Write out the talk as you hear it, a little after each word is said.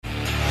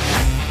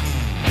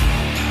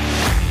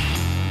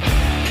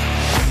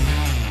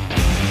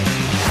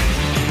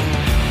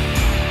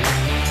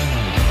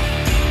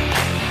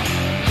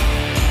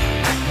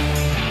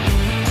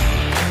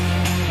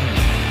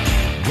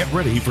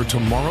ready for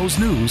tomorrow's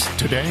news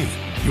today.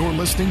 You're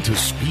listening to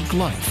Speak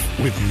Life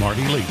with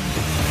Marty Layton.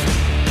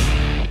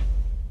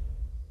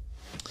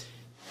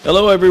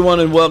 Hello, everyone,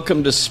 and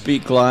welcome to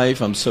Speak Life.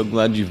 I'm so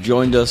glad you've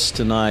joined us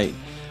tonight.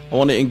 I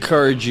want to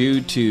encourage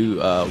you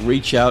to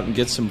reach out and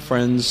get some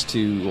friends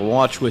to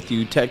watch with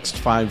you. Text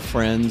 5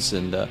 friends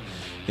and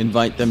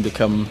invite them to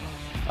come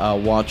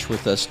watch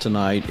with us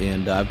tonight.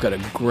 And I've got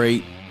a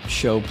great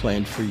show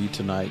planned for you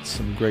tonight.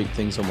 Some great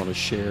things I want to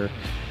share.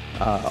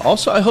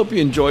 Also, I hope you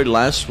enjoyed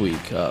last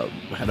week.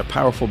 We had a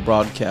powerful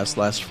broadcast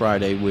last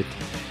Friday with,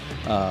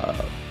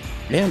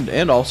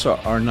 and also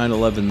our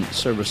 9/11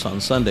 service on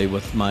Sunday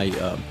with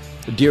my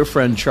dear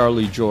friend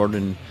Charlie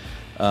Jordan,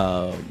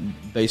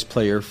 bass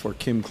player for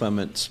Kim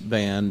Clement's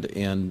band,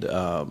 and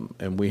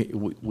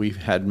we've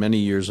had many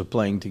years of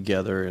playing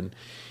together,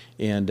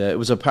 and it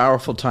was a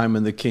powerful time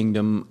in the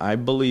kingdom. I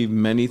believe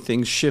many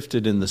things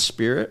shifted in the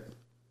spirit.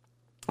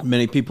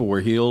 Many people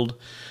were healed.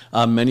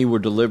 Many were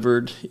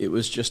delivered. It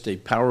was just a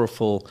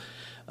powerful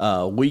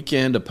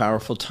weekend, a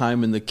powerful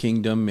time in the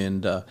kingdom.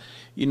 And, I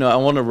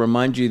want to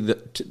remind you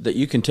that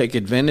you can take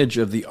advantage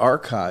of the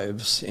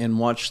archives and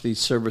watch these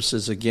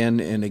services again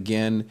and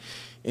again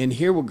and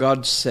hear what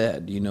God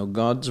said.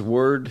 God's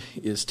word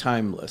is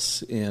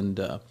timeless, and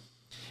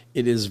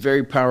it is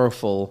very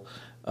powerful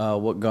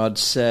what God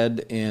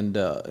said, and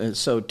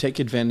so take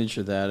advantage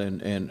of that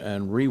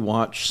and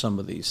rewatch some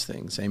of these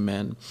things.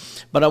 Amen.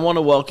 But I want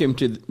to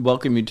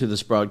welcome you to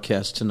this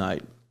broadcast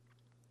tonight,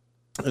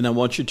 and I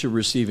want you to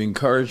receive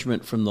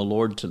encouragement from the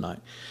Lord tonight.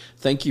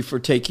 Thank you for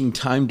taking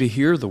time to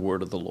hear the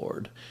word of the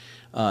Lord.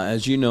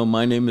 As you know,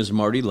 my name is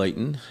Marty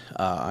Layton.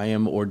 I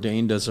am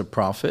ordained as a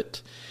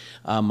prophet.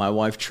 My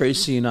wife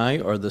Tracy and I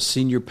are the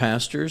senior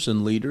pastors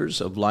and leaders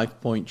of Life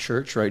Point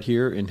Church right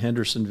here in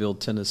Hendersonville,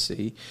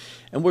 Tennessee.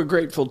 And we're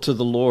grateful to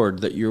the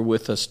Lord that you're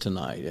with us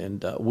tonight.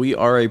 And we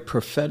are a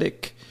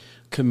prophetic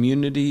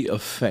community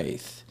of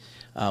faith.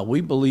 We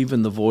believe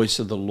in the voice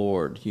of the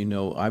Lord. We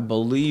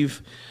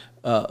believe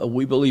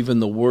in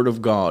the Word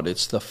of God.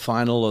 It's the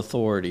final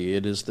authority.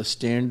 It is the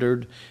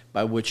standard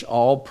by which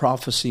all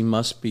prophecy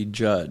must be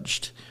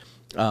judged.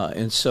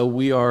 And so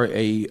we are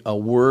a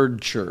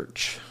word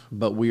church,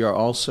 but we are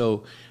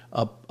also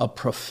a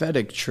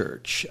prophetic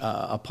church.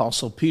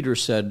 Apostle Peter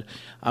said,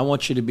 I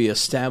want you to be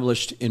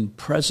established in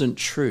present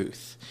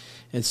truth.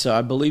 And so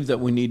I believe that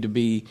we need to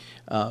be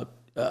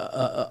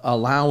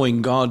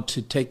allowing God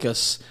to take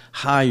us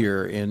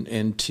higher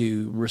and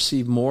to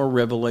receive more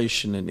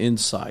revelation and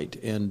insight.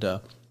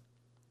 And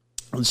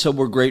so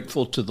we're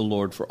grateful to the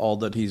Lord for all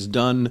that He's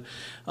done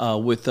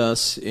with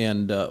us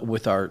and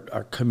with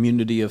our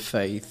community of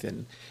faith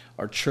and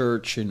our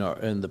church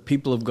and the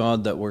people of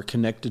God that we're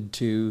connected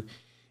to,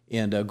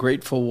 and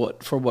grateful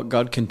for what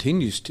God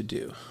continues to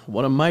do.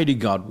 What a mighty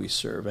God we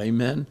serve.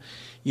 Amen.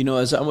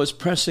 As I was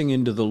pressing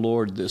into the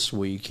Lord this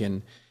week,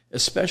 and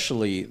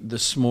especially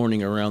this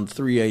morning around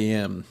 3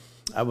 a.m.,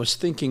 I was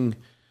thinking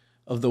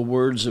of the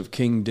words of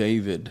King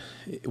David,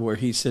 where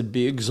he said,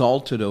 "Be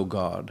exalted, O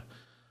God,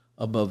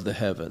 above the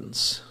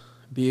heavens.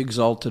 Be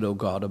exalted, O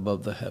God,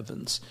 above the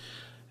heavens."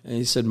 And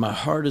he said, "My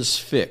heart is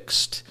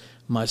fixed.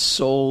 My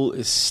soul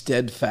is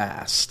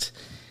steadfast.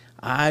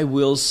 I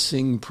will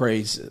sing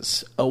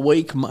praises.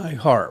 Awake my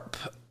harp."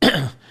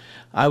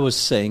 I was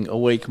saying,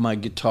 awake my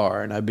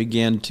guitar, and I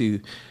began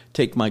to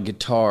take my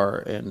guitar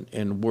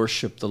and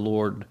worship the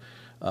Lord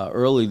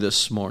early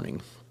this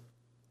morning.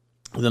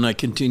 Then I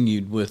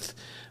continued with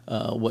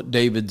what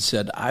David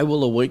said, "I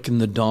will awaken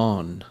the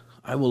dawn.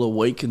 I will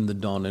awaken the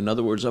dawn." In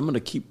other words, I'm going to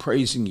keep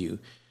praising you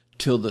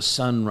till the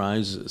sun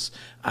rises.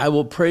 I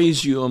will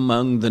praise you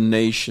among the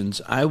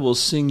nations. I will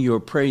sing your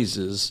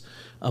praises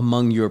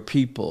among your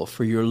people,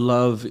 for your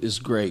love is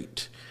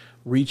great,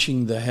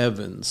 reaching the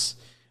heavens,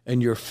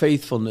 and your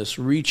faithfulness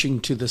reaching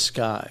to the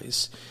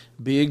skies.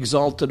 Be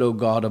exalted, O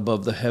God,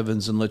 above the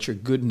heavens, and let your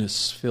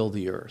goodness fill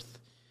the earth.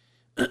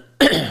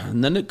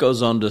 And then it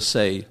goes on to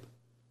say,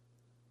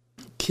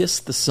 kiss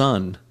the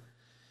sun.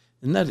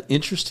 Isn't that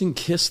interesting?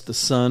 Kiss the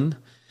sun.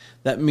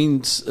 That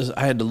means,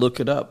 I had to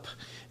look it up,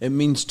 it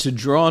means to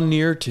draw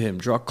near to Him,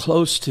 draw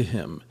close to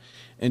Him,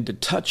 and to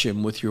touch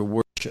Him with your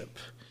worship.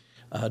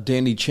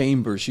 Danny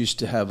Chambers used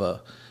to have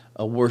a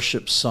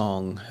worship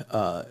song.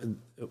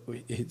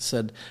 It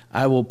said,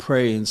 "I will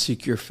pray and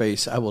seek your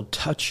face. I will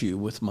touch you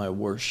with my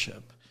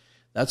worship."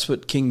 That's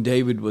what King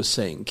David was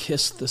saying.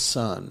 Kiss the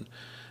Son.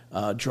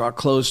 Draw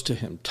close to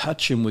Him.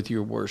 Touch Him with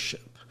your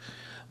worship.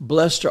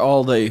 Blessed are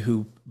all they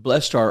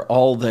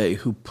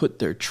who put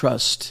their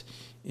trust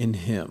in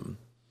Him.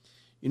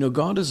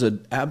 God is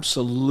an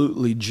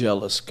absolutely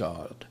jealous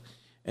God,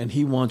 and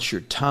He wants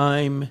your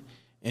time.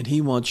 And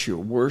He wants your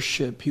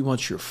worship. He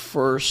wants your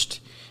first.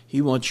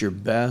 He wants your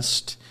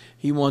best.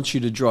 He wants you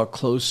to draw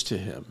close to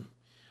Him.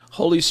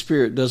 Holy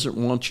Spirit doesn't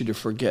want you to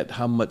forget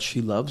how much He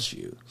loves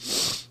you.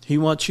 He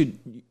wants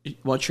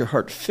your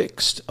heart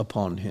fixed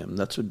upon Him.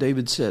 That's what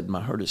David said, "My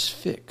heart is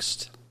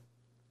fixed."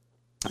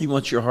 He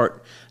wants your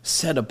heart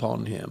set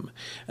upon Him.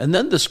 And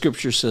then the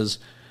scripture says,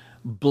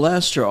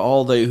 "Blessed are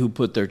all they who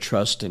put their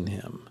trust in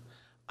Him."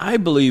 I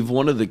believe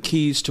one of the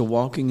keys to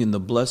walking in the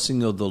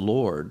blessing of the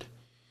Lord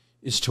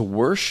is to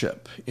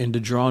worship and to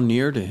draw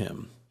near to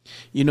him.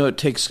 You know, it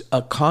takes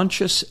a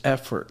conscious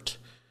effort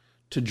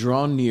to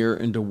draw near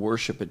and to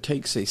worship. It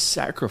takes a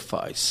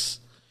sacrifice.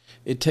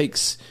 It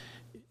takes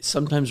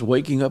sometimes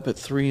waking up at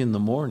 3 in the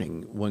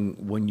morning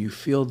when you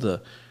feel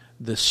the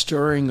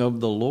stirring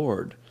of the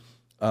Lord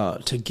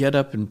to get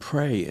up and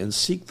pray and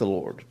seek the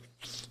Lord.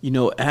 You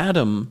know,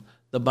 Adam,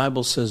 the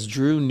Bible says,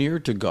 drew near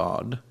to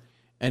God,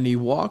 and he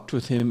walked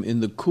with him in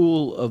the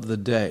cool of the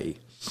day.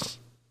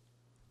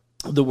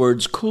 The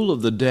words cool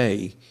of the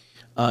day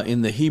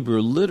in the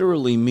Hebrew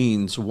literally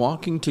means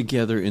walking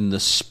together in the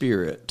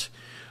Spirit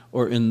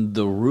or in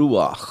the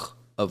Ruach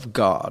of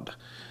God.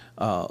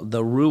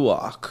 The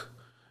Ruach,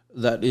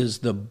 that is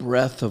the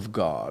breath of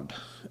God,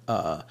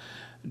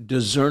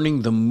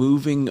 discerning the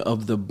moving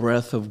of the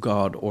breath of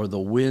God or the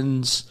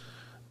winds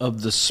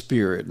of the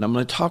Spirit. And I'm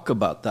going to talk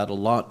about that a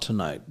lot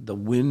tonight, the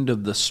wind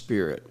of the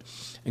Spirit.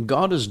 And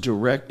God is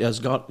direct, as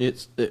God,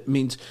 it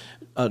means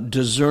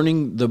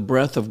discerning the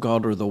breath of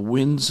God or the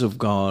winds of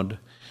God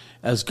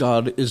as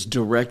God is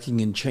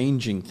directing and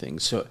changing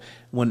things. So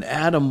when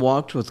Adam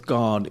walked with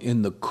God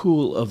in the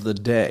cool of the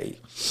day,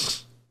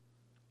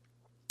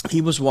 he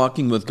was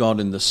walking with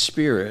God in the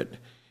Spirit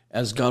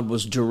as God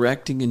was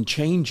directing and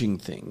changing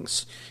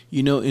things.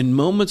 You know, in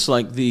moments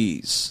like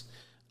these,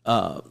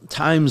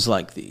 times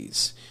like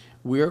these,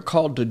 we are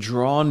called to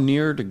draw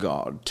near to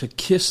God, to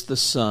kiss the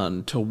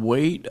Son, to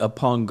wait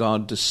upon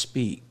God to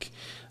speak.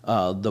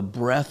 The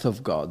breath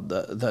of God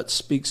that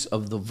speaks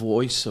of the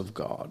voice of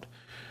God.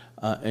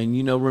 And,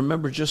 you know,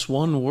 remember, just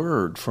one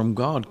word from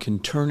God can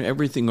turn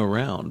everything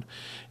around.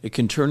 It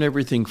can turn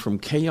everything from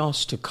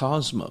chaos to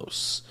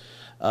cosmos.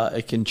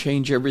 It can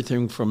change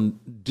everything from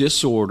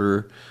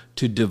disorder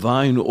to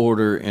divine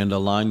order and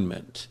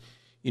alignment.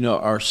 You know,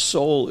 our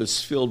soul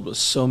is filled with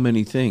so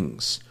many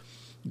things.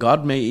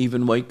 God may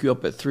even wake you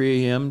up at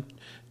 3 a.m.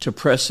 to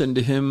press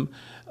into him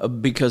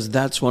because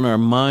that's when our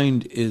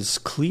mind is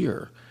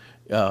clear.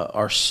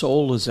 Our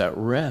soul is at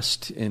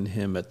rest in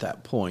him at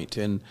that point.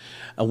 And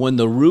when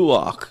the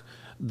Ruach,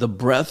 the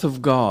breath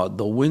of God,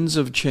 the winds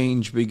of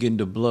change begin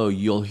to blow,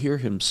 you'll hear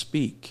him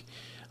speak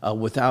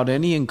without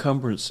any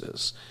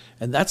encumbrances.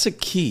 And that's a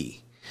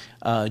key.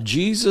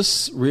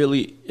 Jesus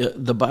really,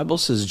 the Bible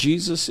says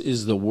Jesus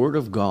is the Word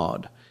of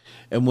God.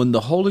 And when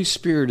the Holy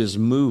Spirit is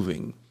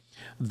moving,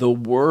 the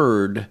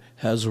Word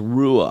has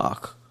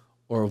Ruach,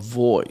 or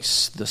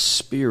voice. The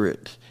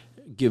Spirit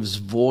gives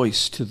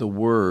voice to the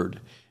Word,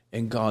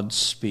 and God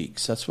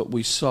speaks. That's what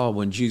we saw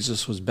when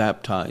Jesus was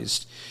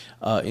baptized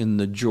in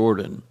the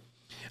Jordan.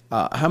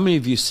 How many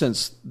of you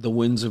sense the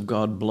winds of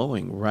God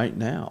blowing right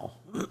now?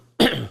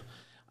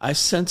 I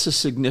sense a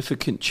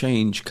significant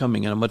change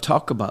coming, and I'm going to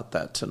talk about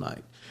that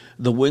tonight.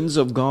 The winds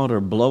of God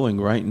are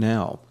blowing right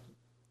now.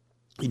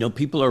 You know,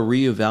 people are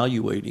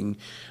reevaluating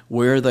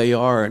where they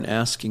are and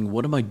asking,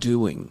 what am I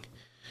doing?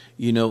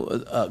 You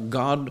know,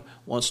 God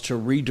wants to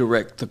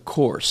redirect the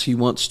course. He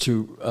wants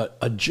to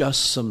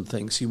adjust some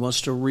things. He wants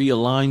to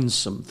realign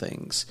some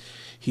things.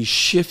 He's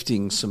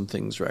shifting some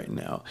things right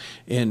now.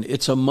 And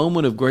it's a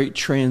moment of great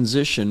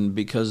transition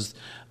because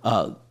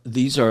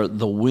these are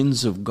the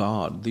winds of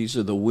God. These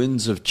are the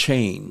winds of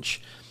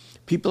change.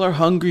 People are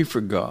hungry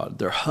for God.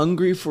 They're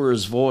hungry for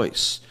his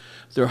voice.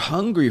 They're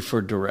hungry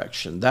for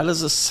direction. That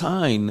is a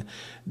sign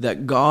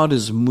that God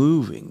is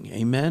moving.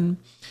 Amen?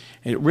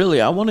 And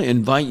really, I want to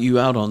invite you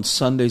out on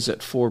Sundays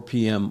at 4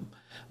 p.m.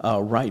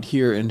 Right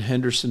here in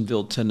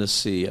Hendersonville,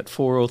 Tennessee, at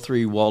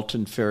 403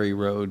 Walton Ferry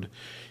Road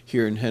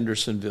here in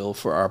Hendersonville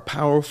for our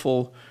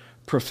powerful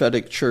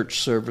prophetic church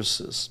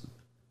services.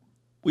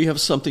 We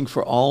have something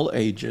for all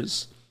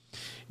ages.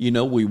 You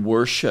know, we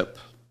worship.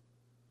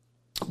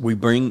 I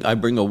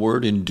bring a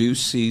word in due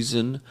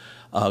season.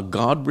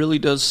 God really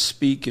does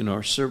speak in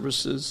our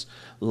services.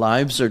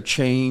 Lives are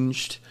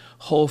changed.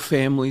 Whole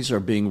families are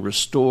being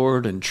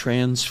restored and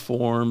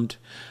transformed.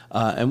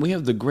 And we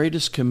have the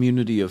greatest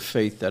community of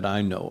faith that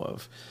I know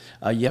of.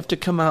 You have to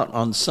come out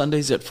on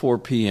Sundays at 4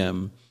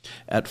 p.m.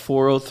 at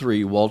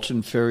 403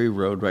 Walton Ferry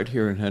Road right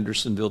here in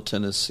Hendersonville,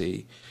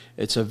 Tennessee.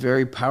 It's a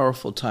very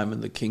powerful time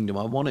in the kingdom.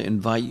 I want to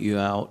invite you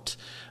out.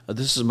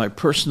 This is my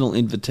personal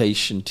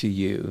invitation to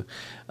you.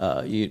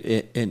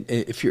 And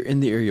if you're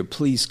in the area,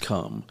 please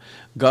come.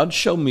 God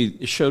showed me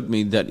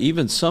that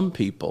even some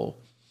people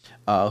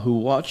who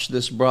watch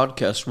this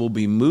broadcast will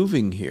be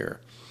moving here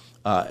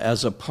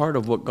as a part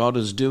of what God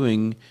is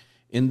doing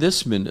in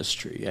this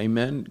ministry.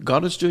 Amen.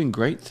 God is doing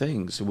great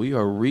things. We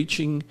are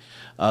reaching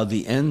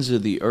the ends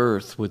of the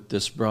earth with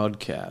this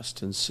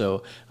broadcast. And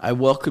so I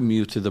welcome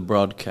you to the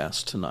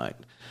broadcast tonight.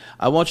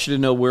 I want you to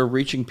know we're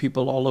reaching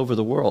people all over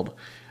the world.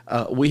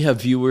 We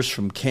have viewers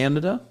from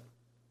Canada.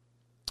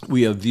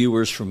 We have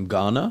viewers from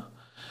Ghana.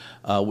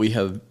 We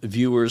have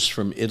viewers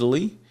from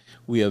Italy.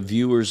 We have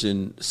viewers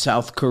in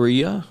South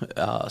Korea,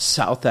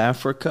 South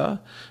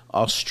Africa,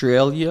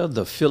 Australia,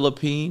 the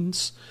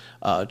Philippines,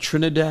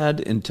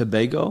 Trinidad and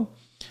Tobago.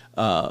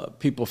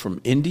 People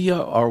from India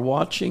are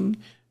watching,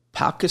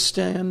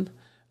 Pakistan,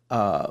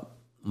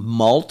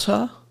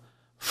 Malta,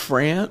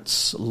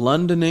 France,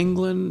 London,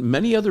 England,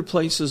 many other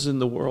places in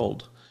the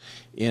world.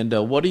 And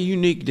what a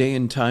unique day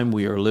and time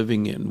we are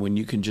living in when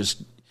you can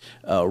just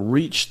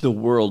reach the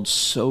world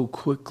so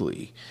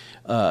quickly.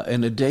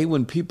 In a day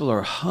when people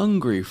are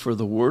hungry for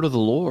the word of the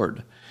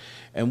Lord.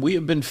 And we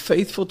have been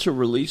faithful to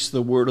release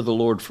the word of the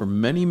Lord for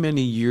many,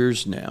 many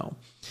years now.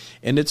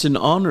 And it's an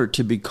honor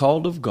to be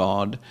called of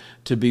God,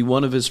 to be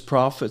one of his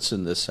prophets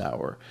in this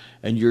hour.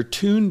 And you're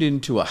tuned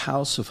into a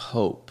house of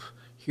hope.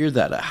 Hear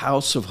that, a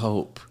house of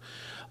hope.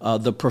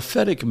 The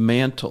prophetic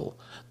mantle,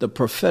 the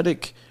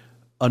prophetic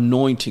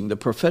anointing, the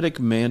prophetic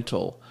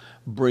mantle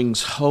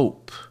brings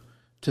hope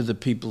to the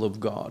people of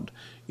God.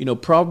 You know,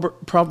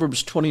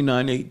 Proverbs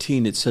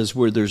 29:18, it says,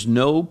 where there's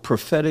no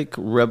prophetic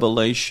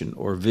revelation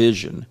or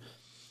vision,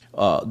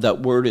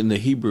 that word in the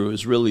Hebrew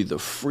is really the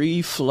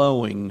free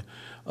flowing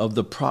of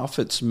the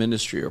prophet's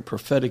ministry or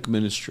prophetic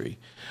ministry.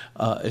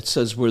 It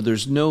says where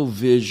there's no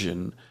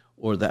vision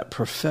or that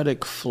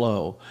prophetic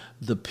flow,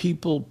 the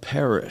people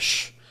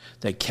perish.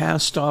 They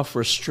cast off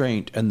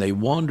restraint and they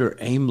wander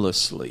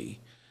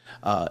aimlessly.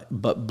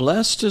 But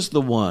blessed is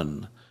the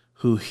one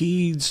who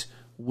heeds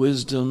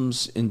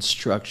wisdom's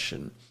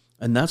instruction.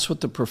 And that's what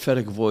the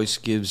prophetic voice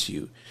gives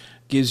you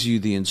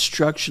the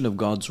instruction of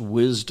God's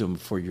wisdom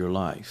for your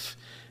life.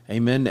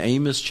 Amen.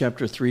 Amos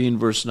chapter 3 and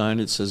verse 9,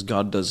 it says,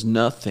 God does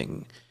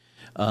nothing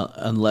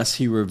unless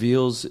he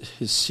reveals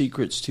his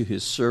secrets to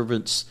his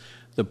servants,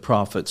 the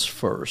prophets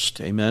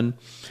first. Amen.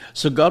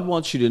 So God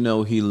wants you to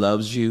know he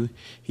loves you.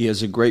 He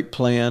has a great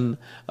plan,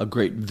 a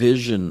great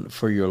vision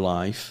for your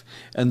life.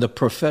 And the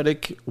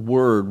prophetic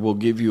word will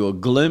give you a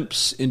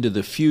glimpse into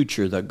the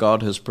future that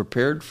God has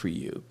prepared for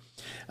you.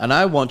 And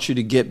I want you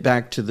to get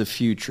back to the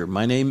future.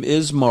 My name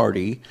is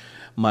Marty.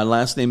 My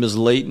last name is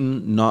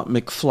Layton, not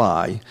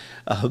McFly,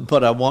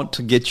 but I want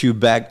to get you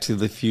back to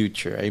the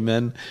future,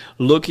 amen?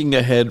 Looking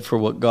ahead for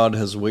what God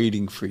has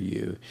waiting for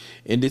you.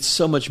 And it's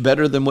so much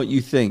better than what you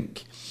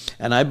think.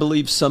 And I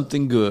believe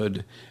something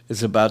good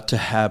is about to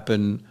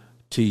happen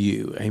to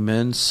you,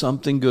 amen?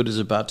 Something good is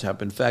about to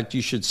happen. In fact,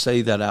 you should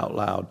say that out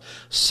loud.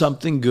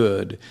 Something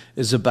good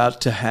is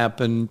about to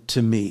happen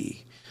to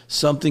me.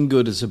 Something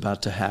good is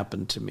about to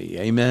happen to me,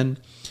 amen?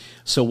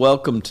 So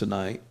welcome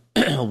tonight.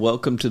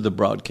 Welcome to the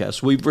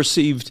broadcast. We've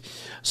received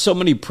so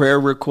many prayer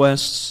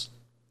requests.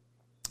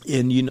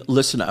 And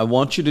listen, I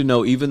want you to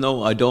know, even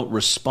though I don't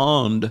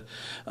respond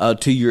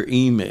to your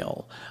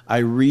email, I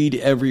read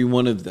every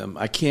one of them.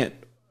 I can't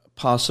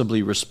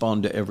possibly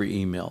respond to every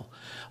email.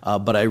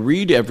 But I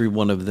read every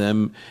one of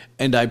them,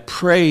 and I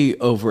pray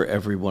over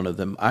every one of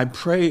them. I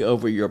pray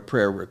over your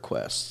prayer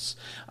requests.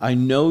 I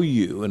know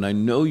you, and I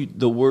know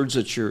the words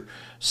that you're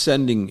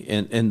sending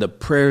and the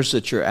prayers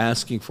that you're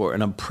asking for,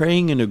 and I'm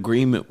praying in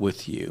agreement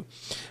with you.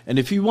 And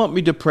if you want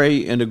me to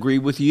pray and agree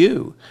with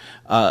you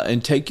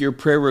and take your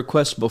prayer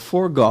requests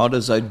before God,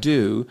 as I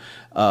do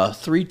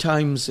 3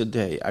 times a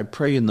day, I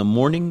pray in the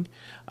morning,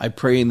 I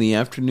pray in the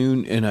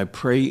afternoon, and I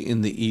pray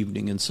in the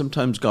evening. And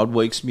sometimes God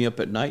wakes me up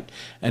at night,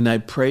 and I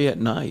pray at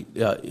night,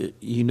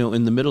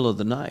 in the middle of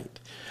the night.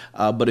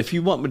 But if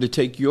you want me to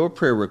take your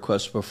prayer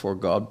requests before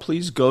God,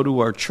 please go to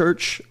our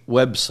church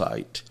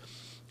website,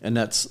 and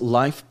that's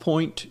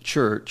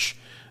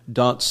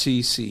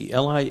lifepointchurch.cc,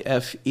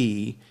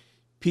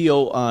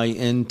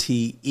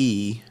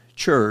 LIFEPOINTE,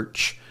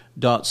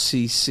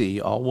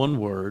 church.cc, all one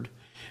word.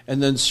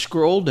 And then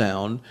scroll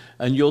down,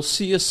 and you'll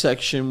see a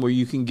section where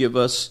you can give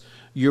us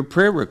your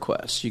prayer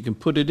requests. You can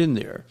put it in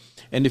there.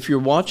 And if you're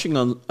watching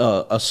on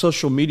a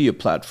social media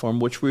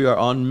platform, which we are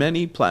on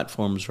many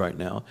platforms right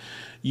now,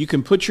 you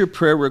can put your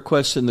prayer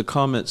requests in the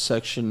comments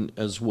section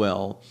as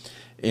well.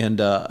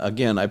 And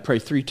again, I pray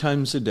 3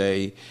 times a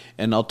day,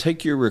 and I'll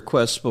take your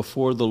requests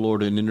before the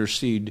Lord and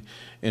intercede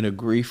and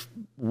agree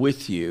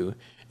with you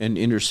and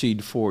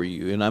intercede for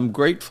you. And I'm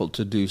grateful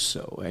to do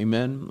so.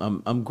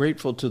 Amen. I'm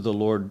grateful to the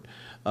Lord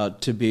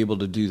to be able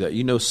to do that.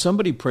 You know,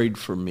 somebody prayed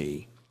for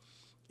me,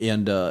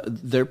 and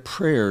their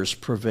prayers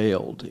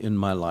prevailed in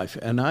my life.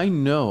 And I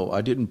know I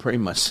didn't pray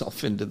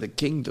myself into the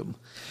kingdom.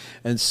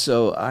 And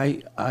so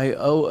I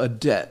owe a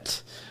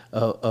debt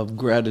of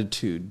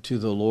gratitude to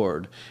the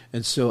Lord.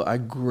 And so I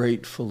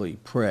gratefully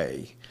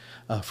pray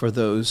for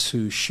those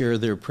who share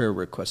their prayer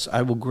requests.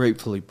 I will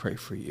gratefully pray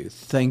for you.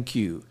 Thank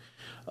you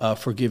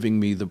for giving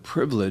me the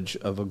privilege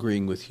of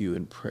agreeing with you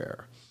in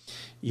prayer.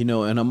 You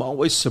know, and I'm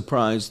always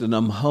surprised and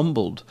I'm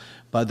humbled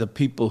by the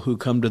people who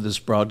come to this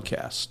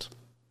broadcast.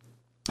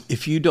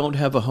 If you don't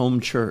have a home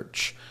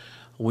church,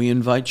 we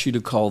invite you to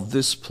call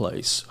this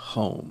place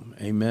home.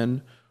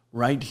 Amen.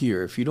 Right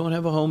here. If you don't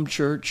have a home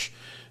church,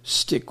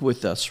 stick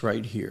with us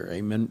right here.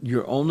 Amen.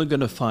 You're only going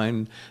to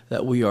find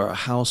that we are a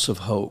house of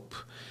hope.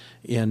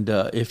 And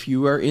if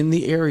you are in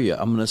the area,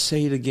 I'm going to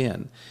say it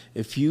again.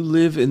 If you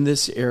live in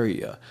this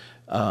area,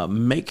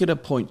 make it a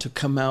point to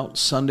come out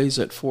Sundays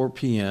at 4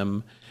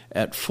 p.m.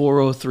 at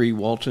 403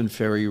 Walton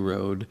Ferry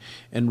Road.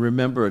 And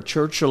remember, a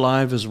church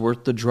alive is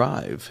worth the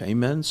drive.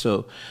 Amen.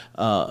 So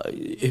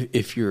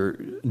if you're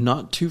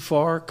not too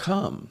far,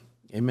 come.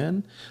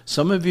 Amen.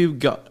 Some of you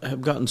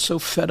have gotten so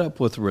fed up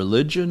with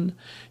religion.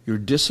 You're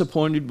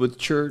disappointed with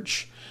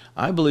church.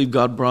 I believe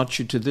God brought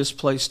you to this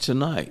place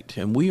tonight,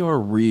 and we are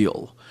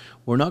real.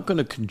 We're not going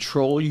to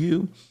control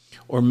you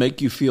or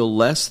make you feel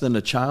less than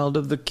a child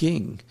of the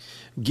King.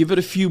 Give it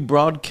a few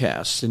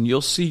broadcasts, and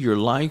you'll see your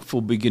life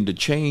will begin to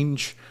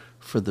change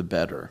for the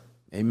better.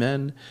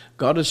 Amen.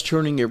 God is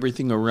turning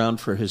everything around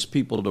for his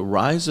people to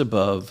rise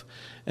above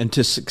and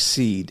to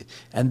succeed.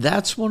 And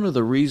that's one of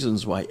the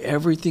reasons why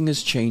everything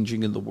is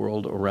changing in the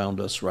world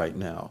around us right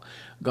now.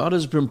 God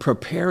has been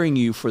preparing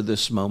you for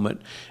this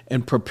moment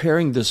and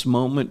preparing this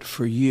moment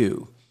for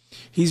you.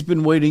 He's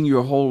been waiting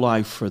your whole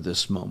life for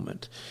this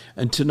moment.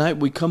 And tonight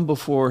we come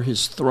before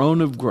his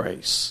throne of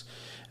grace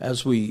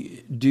as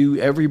we do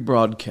every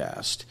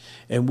broadcast,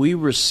 and we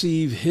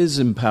receive his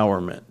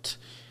empowerment.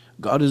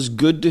 God is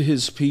good to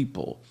his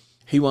people.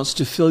 He wants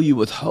to fill you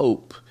with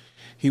hope.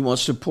 He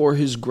wants to pour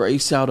his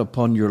grace out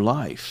upon your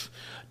life.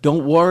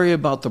 Don't worry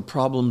about the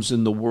problems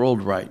in the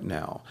world right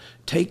now.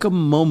 Take a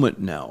moment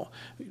now.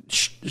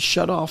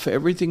 Shut off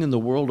everything in the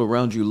world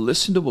around you.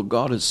 Listen to what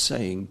God is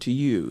saying to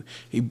you.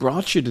 He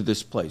brought you to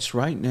this place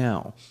right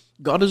now.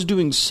 God is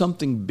doing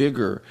something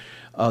bigger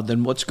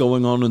than what's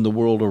going on in the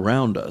world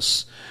around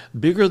us,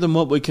 bigger than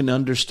what we can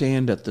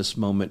understand at this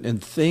moment.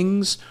 And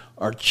things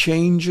are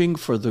changing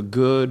for the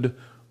good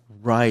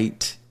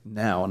right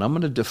now. And I'm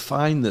going to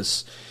define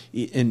this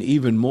in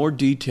even more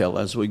detail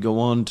as we go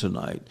on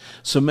tonight.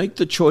 So make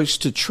the choice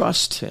to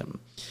trust him.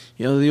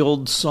 You know, the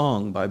old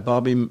song by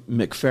Bobby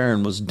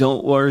McFerrin was,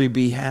 "Don't worry,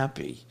 be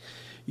happy."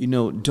 You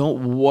know,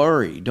 don't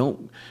worry.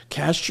 Don't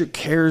cast your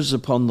cares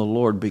upon the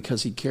Lord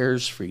because he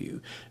cares for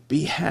you.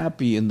 Be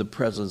happy in the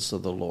presence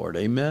of the Lord.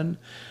 Amen.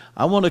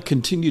 I want to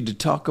continue to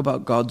talk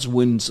about God's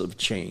winds of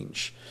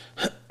change.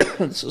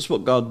 This is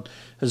what God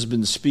has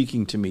been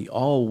speaking to me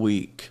all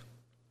week.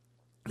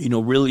 You know,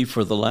 really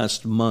for the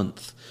last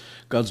month,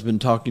 God's been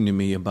talking to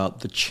me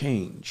about the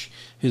change,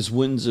 his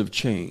winds of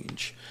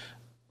change.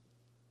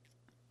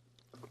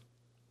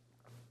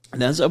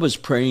 And as I was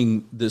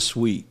praying this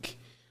week,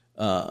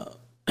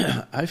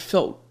 I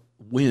felt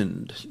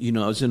wind. You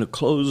know, I was in a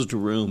closed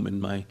room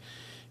in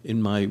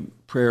my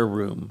prayer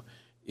room,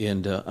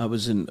 and I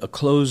was in a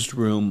closed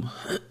room,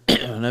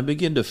 and I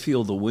began to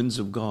feel the winds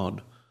of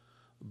God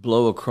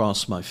blow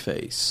across my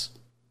face.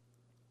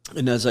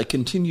 And as I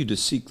continued to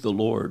seek the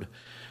Lord,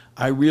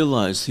 I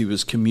realized he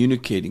was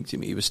communicating to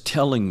me. He was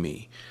telling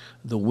me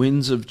the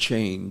winds of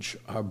change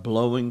are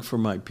blowing for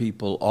my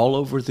people all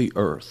over the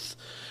earth,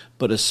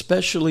 but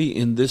especially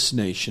in this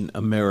nation,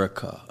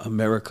 America,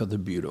 America the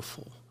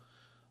beautiful.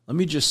 Let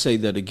me just say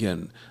that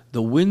again.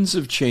 The winds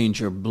of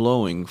change are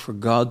blowing for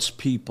God's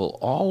people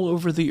all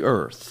over the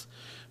earth,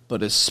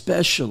 but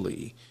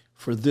especially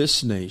for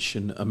this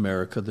nation,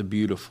 America the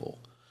beautiful.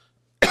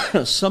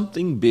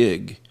 Something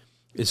big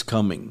is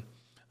coming.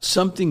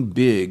 Something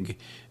big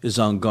is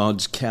on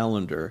God's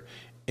calendar,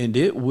 and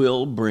it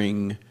will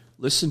bring,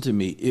 listen to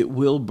me, it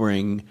will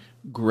bring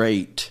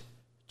great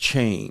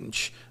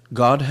change.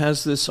 God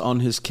has this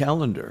on his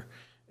calendar,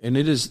 and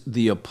it is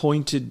the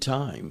appointed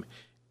time.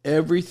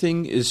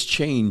 Everything is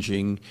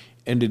changing,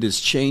 and it is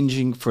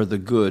changing for the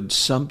good.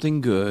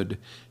 Something good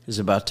is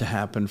about to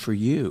happen for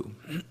you.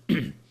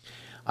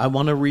 I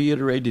want to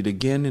reiterate it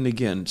again and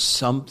again.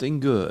 Something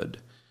good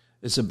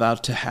is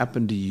about to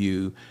happen to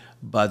you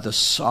by the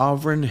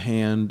sovereign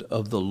hand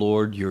of the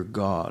Lord your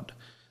God.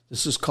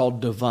 This is called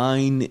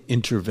divine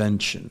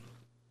intervention.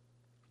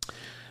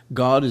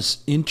 God is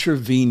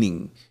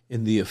intervening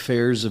in the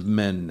affairs of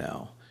men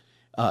now.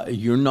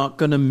 You're not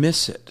going to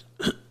miss it.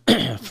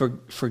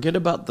 Forget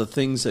about the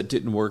things that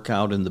didn't work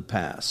out in the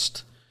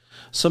past.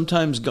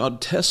 Sometimes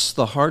God tests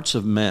the hearts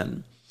of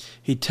men.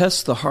 He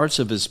tests the hearts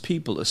of his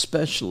people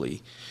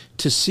especially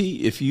to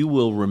see if you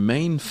will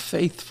remain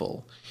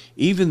faithful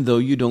even though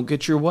you don't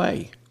get your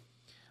way.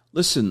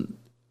 Listen,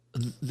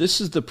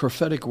 this is the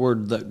prophetic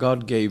word that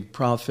God gave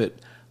prophet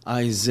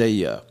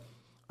Isaiah.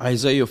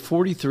 Isaiah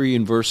 43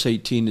 and verse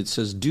 18, it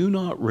says, "Do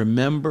not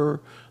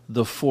remember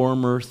the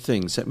former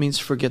things." That means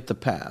forget the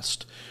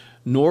past.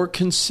 "Nor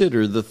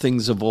consider the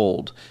things of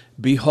old.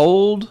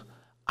 Behold,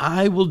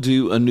 I will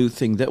do a new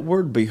thing." That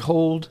word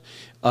behold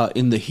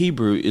in the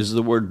Hebrew is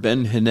the word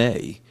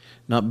ben-hinei,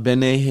 not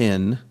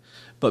ben-ahin,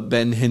 but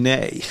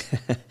ben-hinei.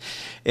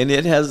 And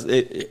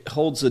it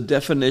holds a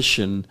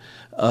definition,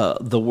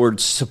 the word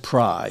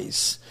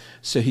surprise.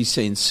 So he's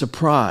saying,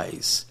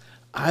 surprise,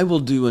 I will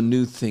do a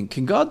new thing.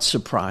 Can God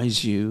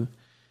surprise you?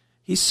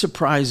 He's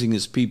surprising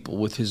his people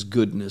with his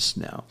goodness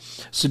now.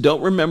 So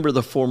don't remember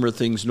the former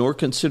things, nor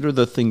consider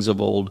the things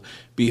of old.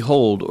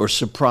 Behold, or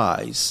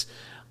surprise,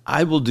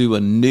 I will do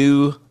a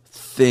new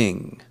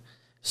thing.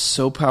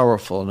 So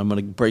powerful, and I'm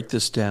going to break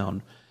this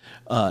down.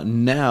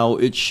 Now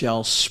it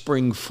shall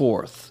spring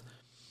forth.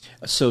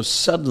 So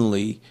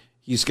suddenly,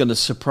 he's going to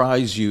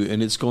surprise you,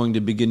 and it's going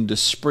to begin to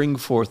spring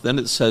forth. Then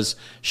it says,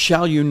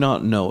 shall you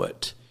not know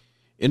it?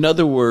 In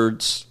other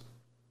words,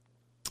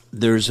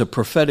 there's a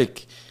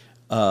prophetic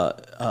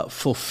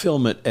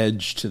fulfillment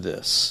edge to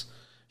this.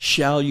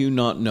 Shall you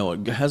not know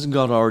it? Hasn't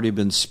God already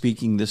been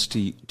speaking this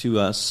to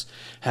us?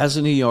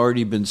 Hasn't he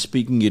already been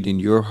speaking it in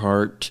your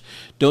heart?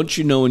 Don't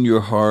you know in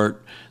your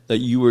heart that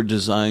you were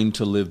designed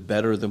to live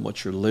better than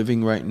what you're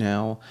living right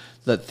now,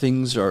 that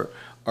things are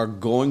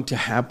going to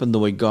happen the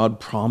way God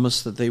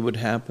promised that they would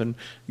happen.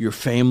 Your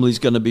family's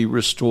going to be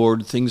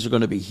restored. Things are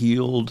going to be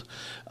healed.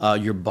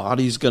 Your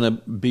body's going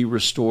to be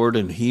restored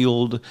and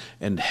healed,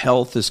 and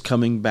health is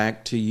coming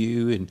back to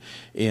you,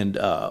 and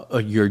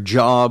your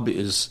job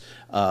is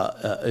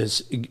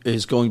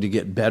going to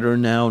get better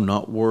now,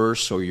 not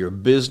worse, or your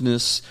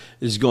business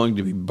is going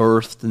to be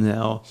birthed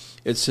now.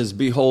 It says,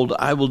 behold,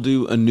 I will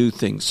do a new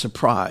thing.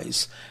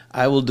 Surprise.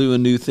 I will do a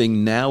new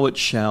thing. Now it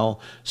shall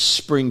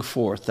spring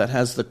forth. That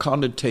has the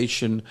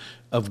connotation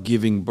of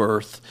giving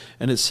birth.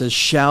 And it says,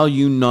 shall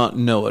you not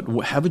know it?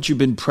 Haven't you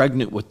been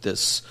pregnant with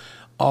this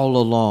all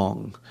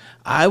along?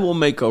 I will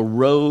make a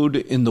road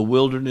in the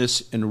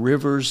wilderness and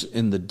rivers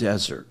in the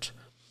desert.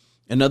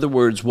 In other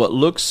words, what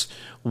looks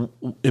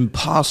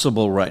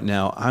impossible right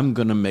now, I'm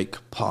going to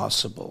make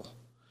possible.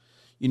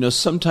 You know,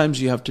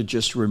 sometimes you have to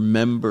just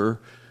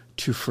remember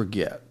to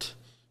forget.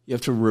 You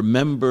have to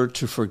remember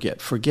to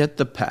forget. Forget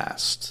the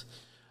past.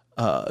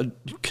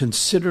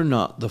 Consider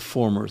not the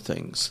former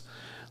things.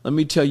 Let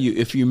me tell you,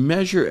 if you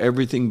measure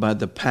everything by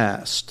the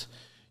past,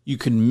 you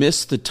can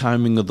miss the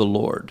timing of the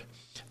Lord.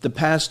 The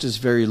past is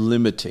very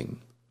limiting.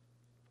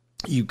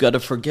 You've got to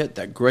forget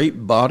that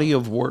great body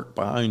of work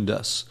behind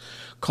us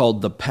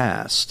called the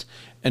past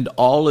and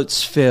all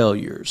its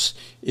failures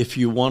if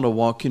you want to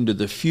walk into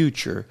the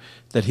future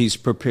that He's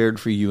prepared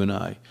for you and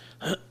I.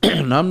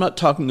 And I'm not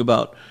talking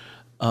about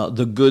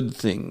the good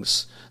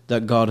things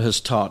that God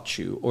has taught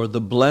you or the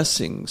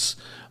blessings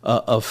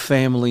of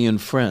family and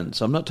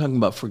friends. I'm not talking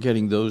about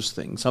forgetting those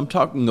things. I'm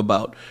talking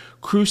about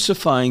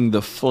crucifying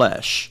the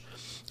flesh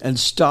and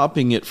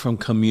stopping it from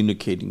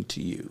communicating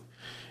to you.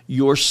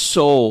 Your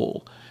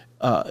soul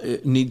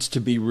it needs to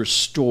be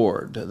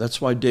restored. That's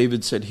why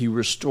David said, He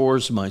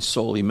restores my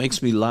soul. He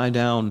makes me lie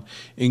down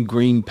in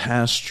green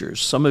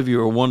pastures. Some of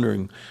you are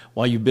wondering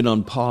why you've been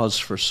on pause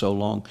for so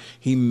long.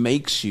 He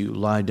makes you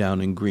lie down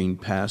in green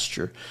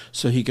pasture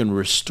so He can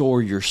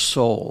restore your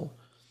soul.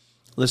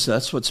 Listen,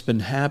 that's what's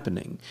been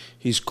happening.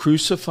 He's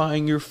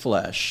crucifying your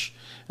flesh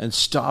and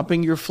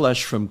stopping your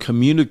flesh from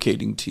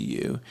communicating to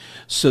you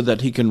so that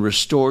He can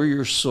restore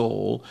your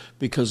soul,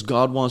 because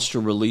God wants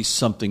to release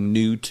something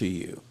new to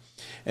you.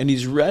 And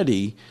He's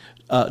ready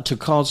to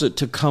cause it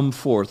to come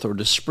forth or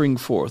to spring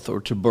forth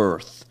or to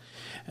birth.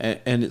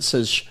 And it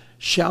says,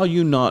 shall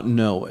you not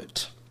know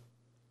it?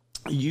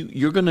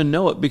 You're going to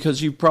know it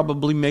because you've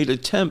probably made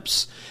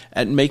attempts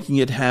at making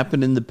it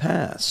happen in the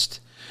past.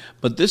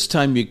 But this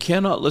time you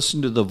cannot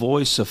listen to the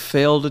voice of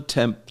failed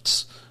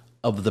attempts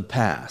of the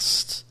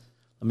past.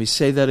 Let me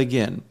say that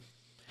again.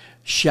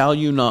 Shall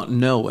you not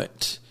know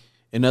it?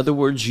 In other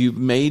words, you've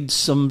made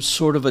some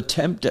sort of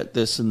attempt at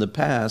this in the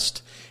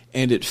past,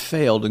 and it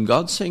failed. And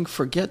God's saying,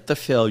 forget the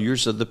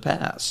failures of the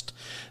past.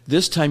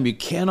 This time you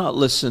cannot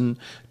listen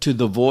to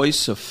the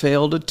voice of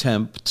failed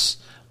attempts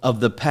of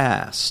the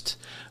past.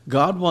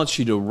 God wants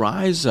you to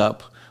rise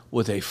up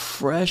with a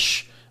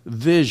fresh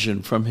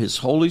vision from His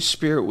Holy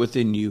Spirit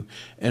within you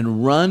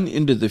and run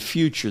into the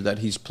future that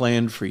He's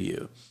planned for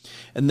you.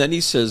 And then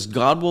He says,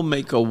 God will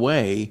make a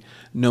way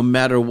no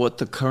matter what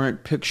the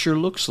current picture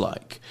looks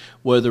like.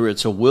 Whether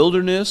it's a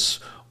wilderness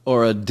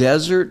or a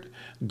desert,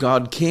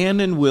 God can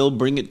and will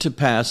bring it to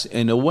pass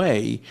in a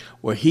way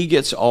where He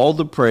gets all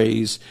the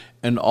praise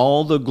and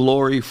all the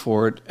glory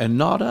for it, and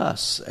not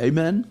us.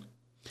 Amen?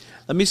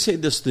 Let me say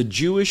this. The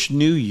Jewish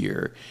New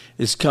Year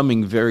is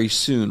coming very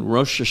soon,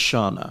 Rosh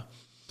Hashanah.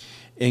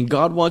 And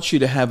God wants you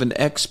to have an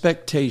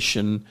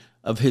expectation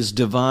of His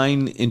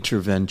divine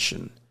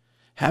intervention.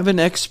 Have an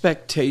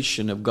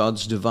expectation of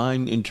God's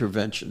divine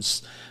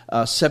interventions.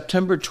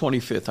 September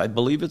 25th, I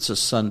believe it's a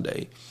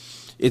Sunday.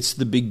 It's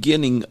the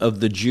beginning of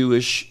the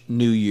Jewish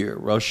New Year,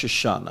 Rosh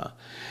Hashanah.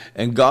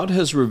 And God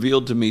has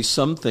revealed to me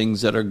some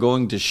things that are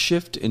going to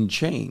shift and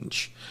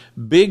change.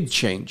 Big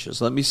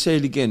changes. Let me say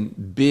it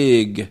again.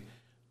 Big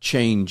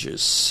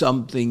changes.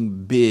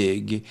 Something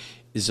big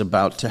is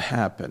about to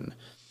happen.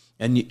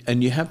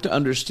 And you have to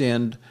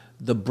understand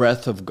the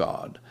breath of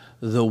God.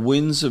 The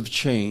winds of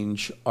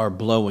change are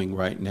blowing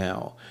right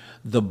now.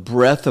 The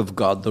breath of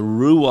God, the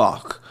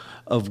ruach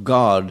of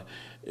God,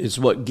 is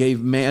what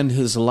gave man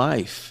his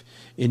life.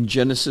 In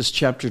Genesis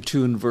chapter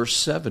 2 and verse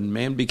 7,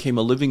 man became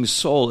a living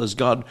soul as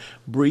God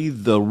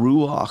breathed the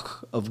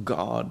ruach of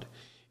God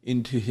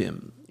into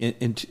him,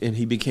 and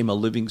he became a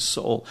living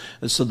soul.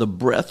 And so the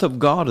breath of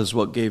God is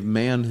what gave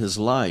man his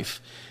life.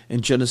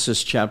 In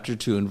Genesis chapter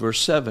 2 and verse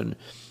 7,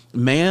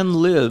 man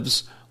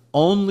lives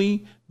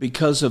only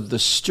because of the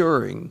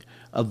stirring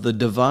of the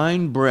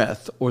divine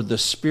breath or the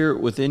spirit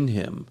within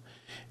him,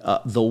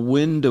 the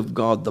wind of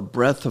God, the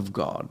breath of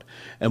God.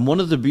 And one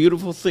of the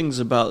beautiful things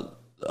about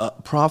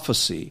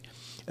prophecy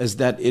is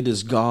that it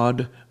is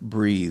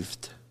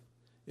God-breathed.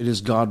 It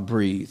is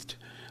God-breathed.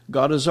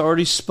 God has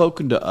already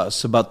spoken to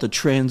us about the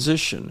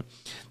transition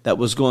that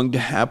was going to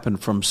happen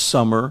from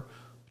summer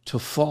to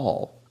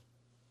fall.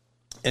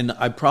 And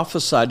I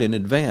prophesied in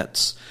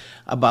advance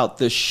about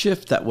this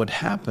shift that would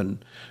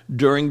happen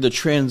during the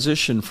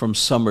transition from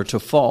summer to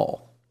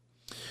fall.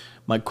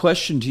 My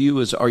question to you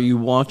is, are you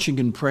watching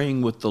and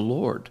praying with the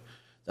Lord?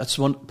 That's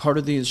one part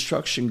of the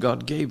instruction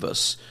God gave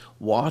us.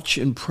 Watch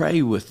and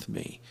pray with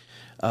me.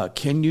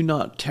 Can you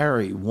not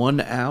tarry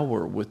 1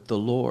 hour with the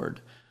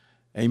Lord?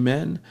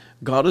 Amen.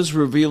 God is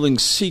revealing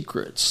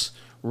secrets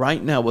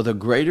right now with a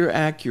greater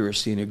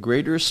accuracy and a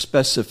greater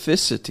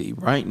specificity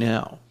right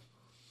now.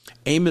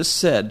 Amos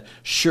said,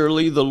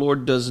 surely the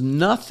Lord does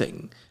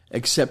nothing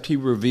except he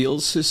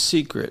reveals his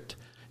secrets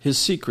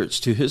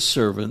to his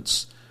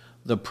servants,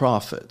 the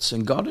prophets.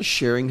 And God is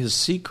sharing his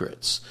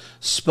secrets,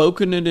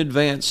 spoken in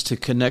advance to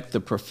connect the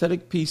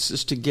prophetic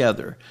pieces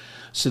together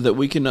so that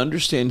we can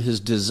understand his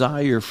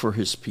desire for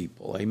his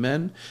people.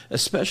 Amen?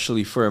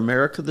 Especially for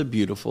America the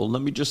Beautiful.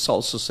 Let me just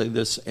also say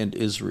this, and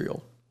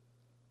Israel.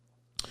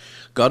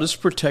 God is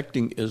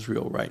protecting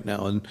Israel right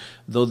now. And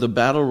though the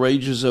battle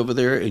rages over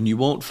there, and you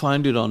won't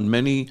find it on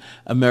many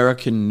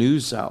American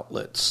news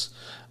outlets,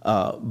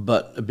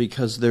 but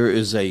because there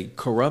is a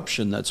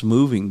corruption that's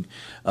moving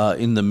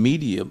in the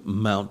media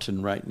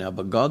mountain right now.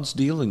 But God's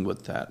dealing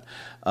with that.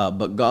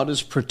 But God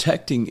is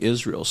protecting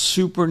Israel,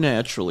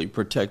 supernaturally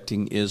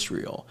protecting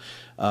Israel.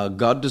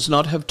 God does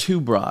not have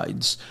two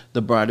brides,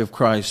 the bride of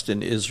Christ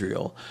and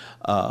Israel.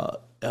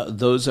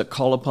 Those that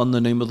call upon the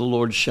name of the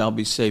Lord shall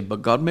be saved.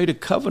 But God made a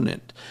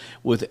covenant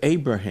with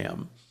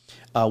Abraham,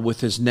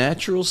 with his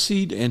natural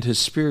seed and his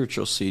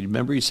spiritual seed.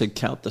 Remember, he said,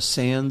 count the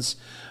sands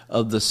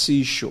of the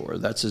seashore.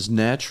 That's his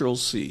natural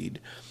seed.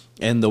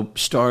 And the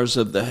stars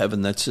of the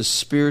heaven, that's his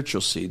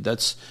spiritual seed.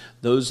 That's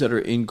those that are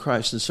in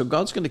Christ. And so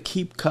God's going to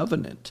keep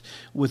covenant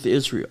with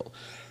Israel.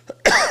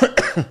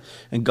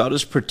 And God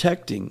is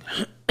protecting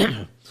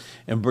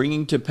and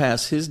bringing to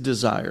pass his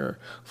desire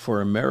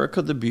for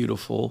America the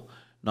Beautiful.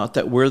 Not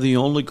that we're the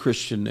only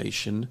Christian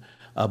nation,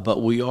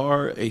 but we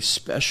are a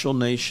special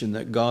nation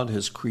that God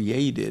has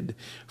created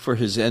for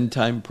his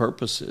end-time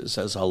purposes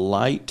as a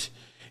light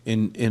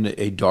in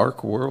a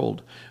dark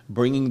world,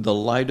 bringing the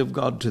light of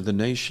God to the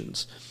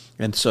nations.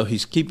 And so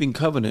he's keeping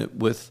covenant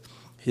with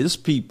his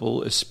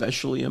people,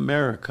 especially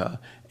America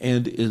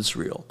and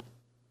Israel.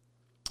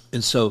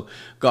 And so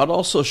God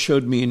also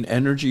showed me an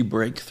energy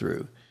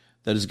breakthrough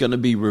that is going to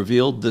be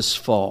revealed this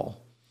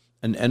fall.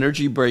 An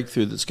energy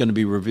breakthrough that's going to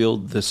be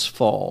revealed this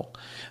fall.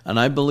 And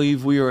I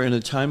believe we are in a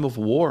time of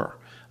war,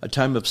 a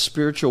time of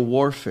spiritual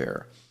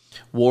warfare,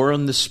 war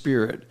on the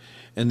spirit,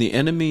 and the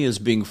enemy is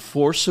being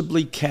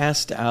forcibly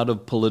cast out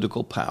of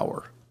political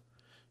power.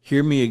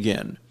 Hear me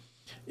again.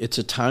 It's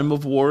a time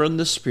of war in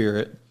the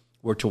spirit.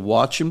 We're to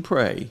watch and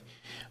pray,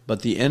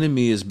 but the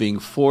enemy is being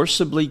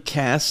forcibly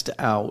cast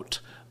out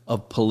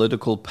of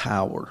political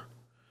power.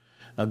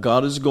 Now,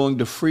 God is going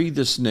to free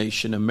this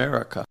nation,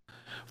 America,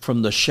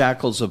 from the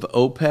shackles of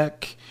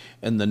OPEC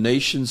and the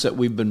nations that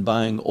we've been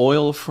buying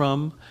oil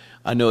from.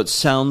 I know it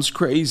sounds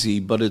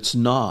crazy, but it's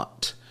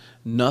not.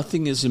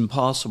 Nothing is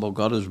impossible.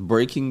 God is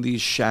breaking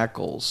these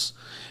shackles,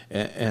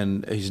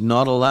 and he's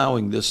not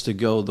allowing this to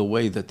go the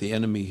way that the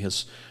enemy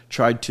has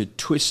tried to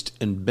twist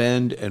and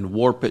bend and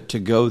warp it to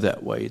go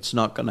that way. It's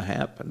not going to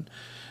happen.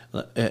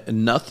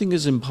 Nothing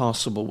is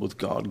impossible with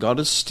God. God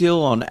is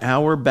still on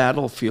our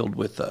battlefield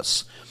with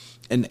us,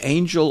 and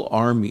angel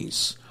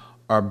armies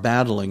are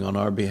battling on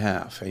our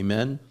behalf.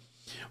 Amen.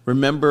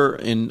 Remember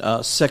in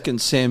 2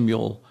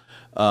 Samuel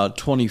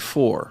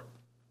 24,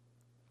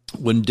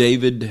 when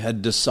David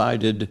had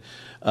decided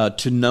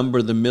to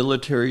number the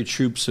military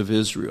troops of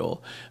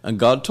Israel, and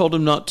God told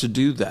him not to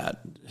do that.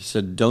 He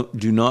said,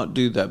 do not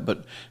do that.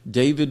 But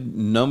David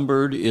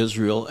numbered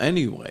Israel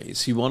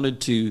anyways. He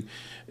wanted to.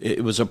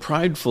 It was a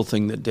prideful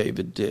thing that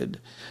David did.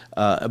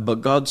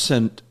 But God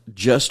sent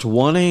just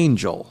one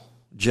angel.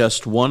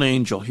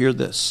 Hear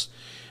this.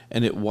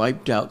 And it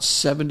wiped out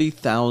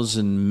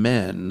 70,000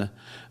 men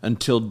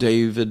until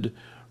David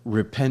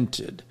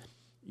repented.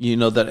 You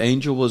know, that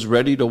angel was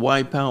ready to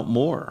wipe out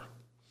more.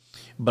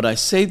 But I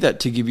say that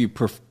to give you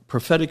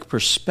prophetic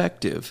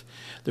perspective.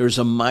 There's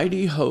a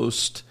mighty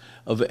host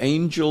of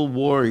angel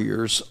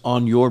warriors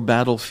on your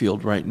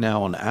battlefield right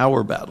now, on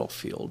our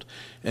battlefield.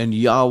 And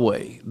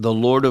Yahweh, the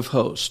Lord of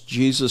hosts,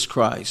 Jesus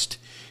Christ,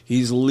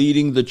 he's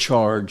leading the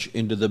charge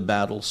into the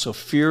battle. So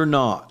fear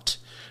not.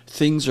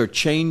 Things are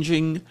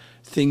changing.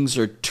 Things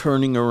are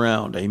turning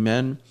around.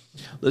 Amen.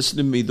 Listen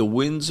to me. The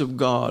winds of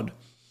God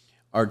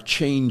are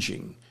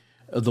changing.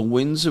 The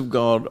winds of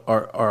God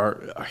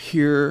are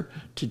here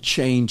to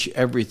change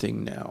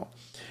everything now.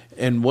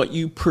 And what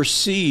you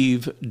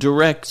perceive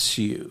directs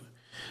you.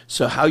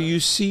 So how you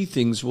see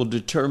things will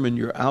determine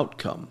your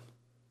outcome.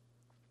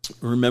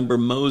 Remember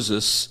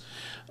Moses,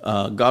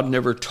 God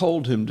never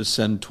told him to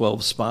send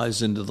 12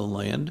 spies into the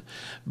land,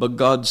 but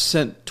Moses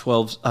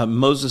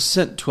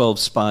sent 12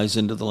 spies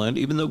into the land,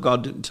 even though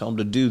God didn't tell him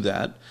to do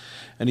that.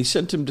 And he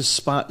sent them to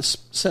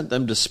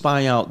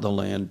spy out the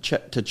land,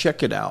 to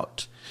check it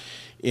out.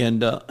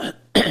 And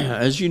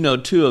as you know,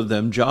 2 of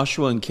them,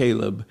 Joshua and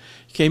Caleb,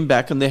 came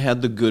back and they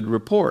had the good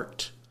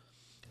report.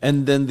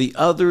 And then the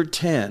other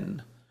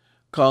 10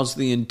 caused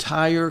the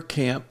entire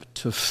camp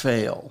to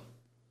fail.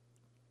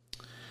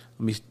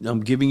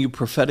 I'm giving you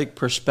prophetic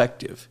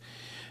perspective.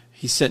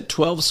 He sent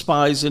 12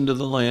 spies into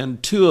the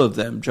land. 2 of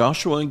them,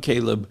 Joshua and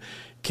Caleb,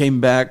 came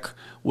back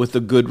with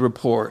a good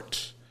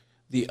report.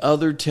 The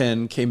other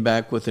 10 came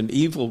back with an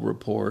evil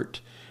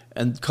report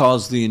and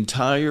caused the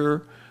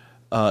entire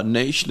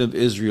nation of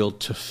Israel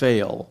to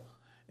fail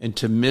and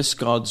to miss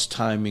God's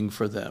timing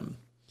for them.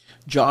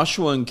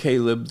 Joshua and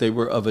Caleb, they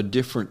were of a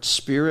different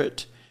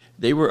spirit.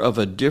 They were of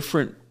a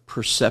different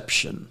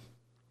perception.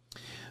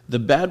 The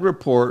bad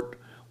report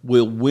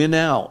will win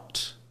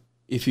out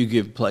if you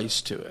give place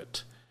to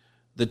it.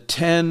 The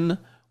 10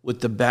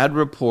 with the bad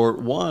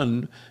report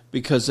won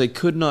because they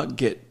could not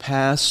get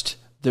past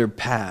their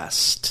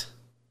past.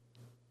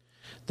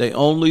 They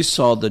only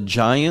saw the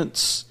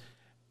giants,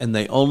 and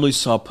they only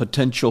saw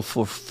potential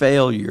for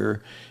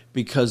failure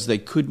because they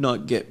could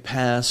not get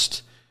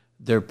past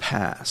their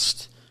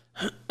past.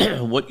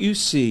 What you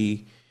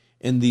see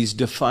in these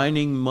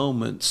defining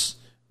moments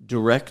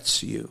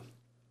directs you.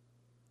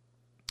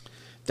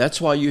 That's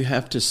why you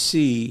have to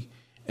see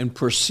and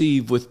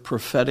perceive with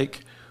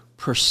prophetic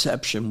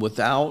perception.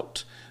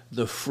 Without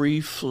the free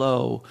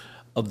flow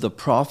of the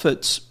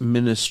prophet's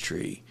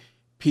ministry,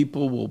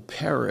 people will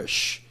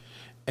perish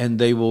and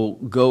they will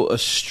go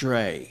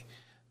astray.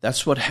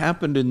 That's what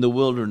happened in the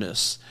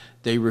wilderness.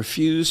 They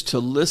refused to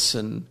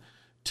listen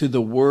to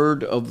the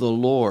word of the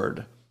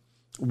Lord,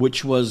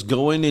 which was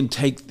go in and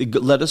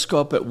let us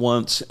go up at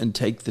once and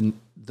take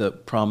the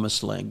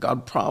promised land.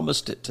 God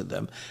promised it to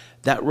them.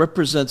 That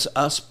represents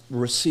us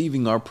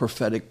receiving our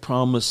prophetic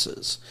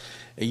promises.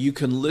 And you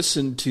can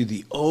listen to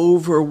the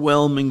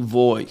overwhelming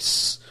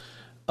voice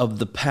of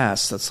the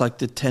past. That's like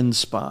the 10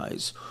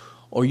 spies.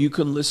 Or you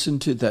can listen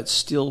to that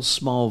still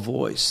small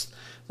voice,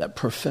 that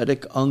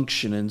prophetic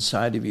unction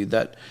inside of you,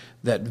 that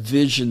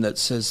vision that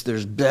says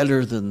there's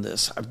better than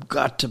this. I've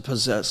got to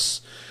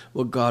possess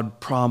what God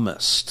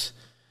promised.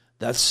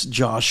 That's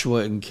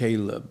Joshua and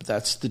Caleb.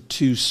 That's the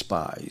 2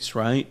 spies,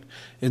 right?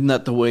 Isn't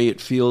that the way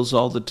it feels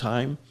all the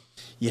time?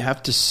 You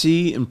have to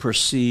see and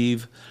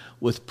perceive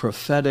with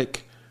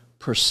prophetic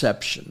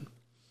perception.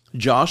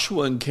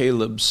 Joshua and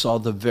Caleb saw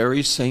the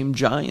very same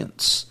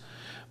giants,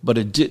 but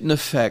it didn't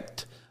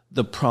affect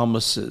the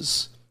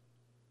promises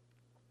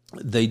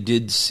they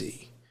did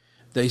see.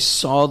 They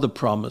saw the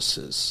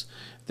promises.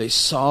 They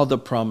saw the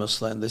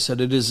promised land. They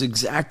said, it is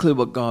exactly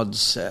what God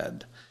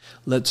said.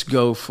 Let's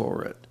go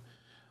for it.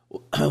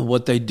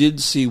 What they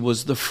did see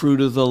was the fruit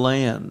of the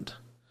land.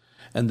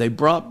 And they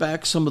brought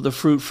back some of the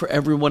fruit for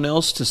everyone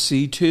else to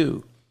see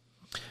too.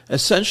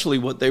 Essentially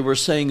what they were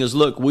saying is,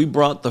 look, we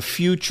brought the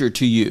future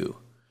to you.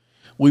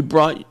 We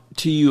brought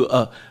to you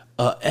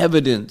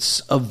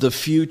evidence of the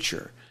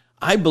future.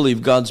 I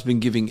believe God's been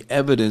giving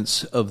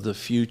evidence of the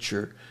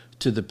future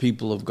to the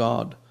people of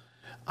God.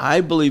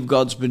 I believe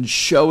God's been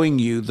showing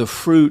you the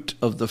fruit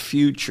of the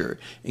future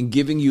and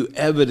giving you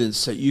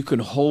evidence that you can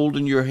hold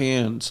in your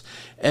hands,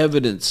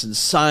 evidence and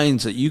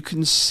signs that you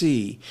can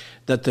see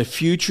that the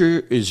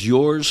future is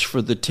yours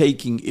for the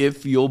taking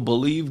if you'll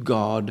believe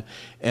God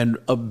and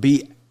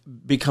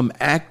become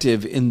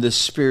active in this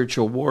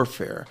spiritual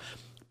warfare.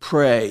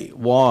 Pray,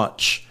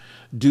 watch,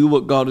 do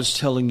what God is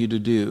telling you to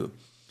do.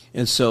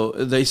 And so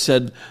they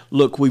said,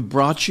 look, we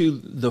brought you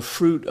the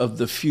fruit of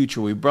the future.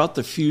 We brought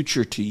the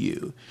future to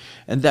you.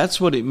 And that's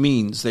what it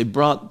means. They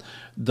brought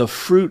the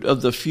fruit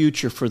of the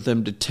future for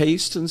them to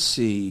taste and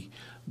see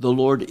the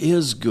Lord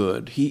is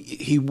good.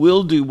 He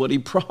will do what he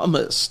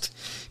promised.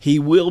 He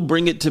will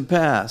bring it to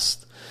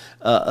pass.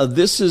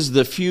 This is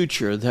the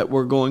future that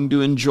we're going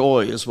to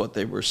enjoy, is what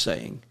they were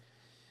saying.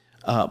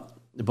 But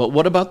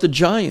what about the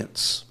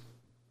giants?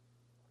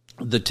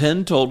 The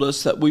 10 told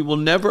us that we will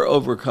never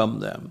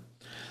overcome them.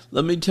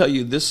 Let me tell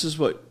you, this is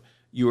what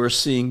you are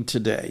seeing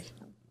today.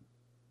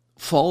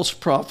 False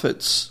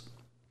prophets,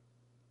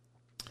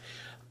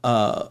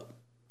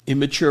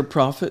 immature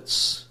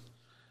prophets,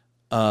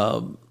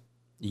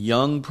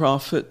 young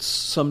prophets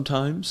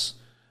sometimes,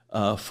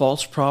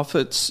 false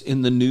prophets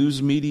in the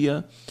news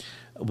media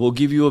will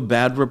give you a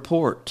bad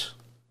report.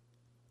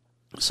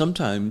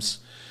 Sometimes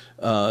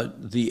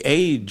the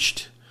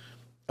aged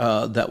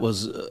that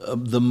was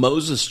the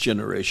Moses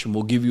generation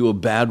will give you a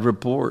bad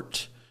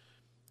report.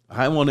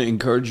 I want to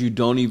encourage you,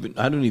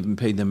 I don't even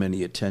pay them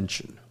any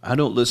attention. I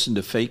don't listen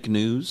to fake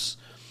news.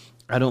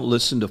 I don't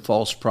listen to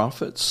false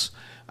prophets.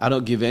 I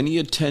don't give any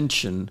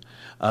attention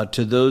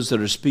to those that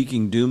are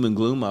speaking doom and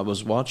gloom. I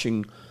was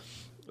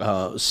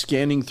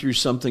scanning through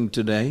something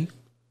today,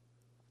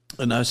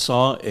 and I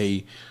saw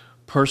a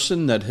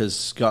person that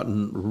has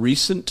gotten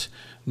recent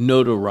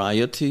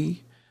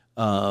notoriety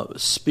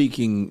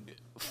speaking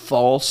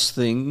false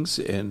things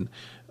and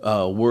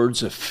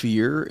words of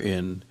fear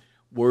and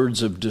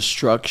words of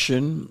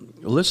destruction.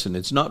 Listen,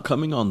 it's not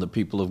coming on the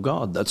people of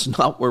God. That's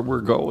not where we're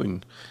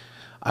going.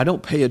 I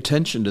don't pay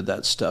attention to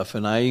that stuff,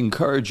 and I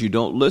encourage you,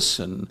 don't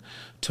listen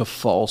to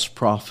false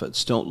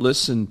prophets. Don't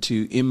listen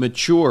to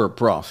immature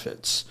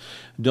prophets.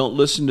 Don't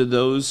listen to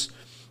those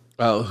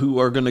who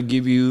are going to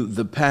give you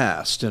the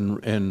past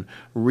and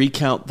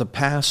recount the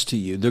past to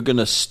you. They're going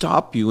to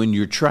stop you in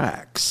your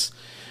tracks.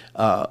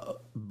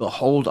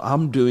 Behold,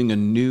 I'm doing a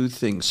new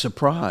thing.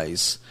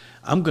 Surprise.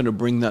 I'm going to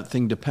bring that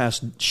thing to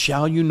pass.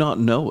 Shall you not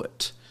know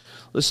it?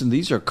 Listen,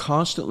 these are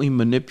constantly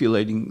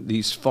manipulating,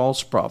 these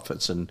false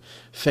prophets and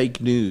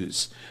fake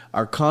news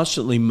are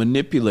constantly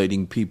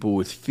manipulating people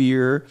with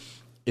fear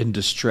and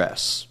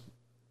distress.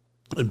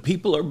 And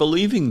people are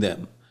believing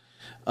them.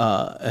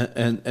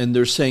 And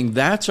they're saying,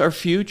 that's our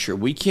future.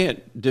 We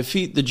can't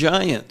defeat the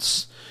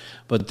giants.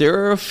 But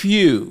there are a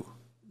few,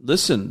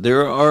 listen,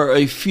 there are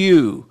a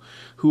few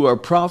who are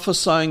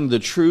prophesying the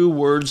true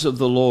words of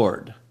the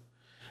Lord.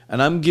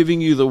 And I'm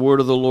giving you the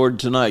word of the Lord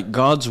tonight.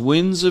 God's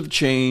winds of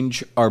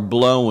change are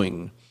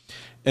blowing,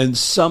 and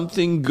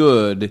something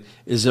good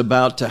is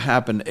about to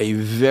happen. A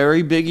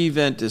very big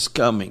event is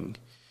coming,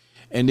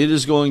 and it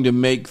is going to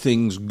make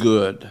things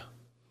good.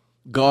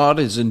 God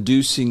is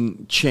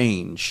inducing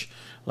change.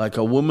 Like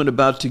a woman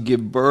about to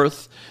give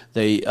birth,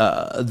 they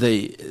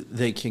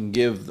can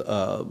give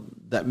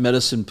that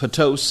medicine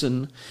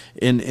Pitocin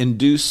and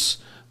induce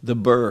the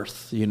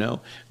birth. You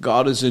know,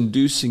 God is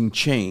inducing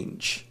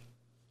change.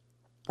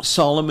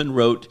 Solomon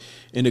wrote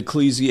in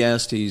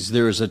Ecclesiastes,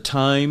 there is a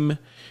time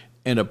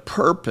and a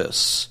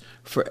purpose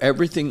for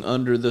everything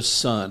under the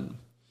sun.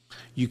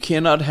 You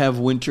cannot have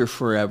winter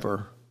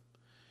forever.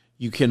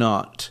 You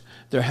cannot.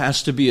 There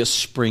has to be a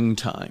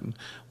springtime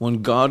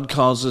when God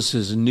causes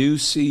his new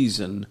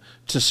season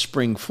to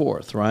spring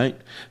forth,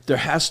 right? There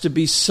has to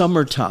be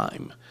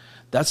summertime.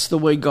 That's the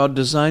way God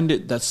designed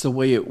it. That's the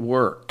way it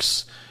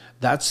works.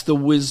 That's the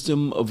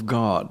wisdom of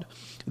God.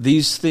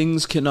 These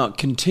things cannot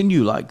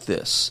continue like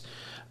this.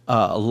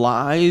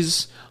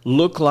 Lies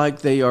look like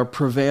they are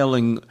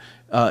prevailing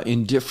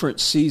in different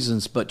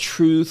seasons, but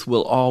truth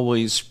will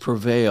always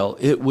prevail.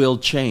 It will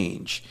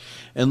change.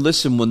 And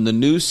listen, when the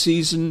new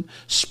season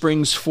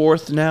springs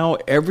forth now,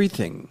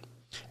 everything,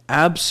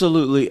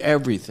 absolutely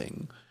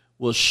everything,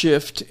 will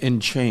shift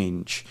and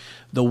change.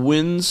 The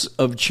winds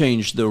of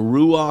change, the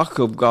ruach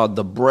of God,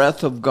 the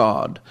breath of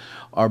God,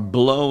 are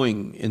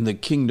blowing in the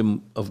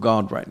kingdom of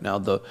God right now.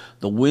 The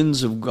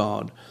winds of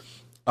God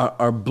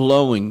are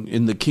blowing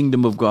in the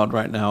kingdom of God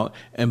right now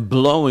and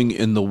blowing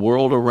in the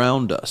world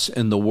around us.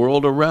 And the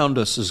world around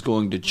us is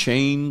going to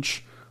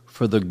change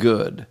for the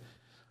good.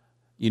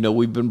 You know,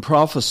 we've been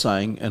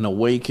prophesying an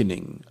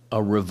awakening,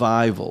 a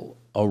revival,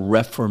 a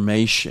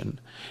reformation.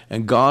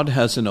 And God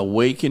has an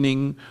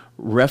awakening,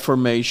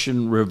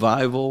 reformation,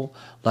 revival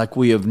like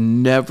we have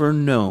never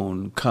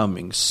known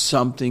coming.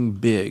 Something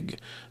big,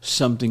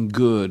 something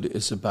good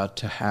is about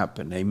to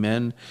happen.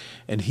 Amen?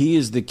 And he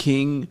is the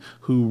king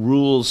who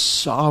rules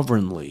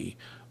sovereignly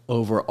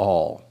over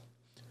all.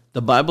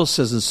 The Bible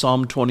says in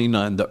Psalm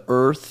 29, the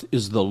earth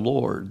is the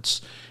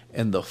Lord's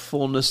and the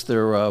fullness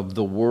thereof,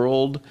 the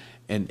world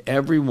and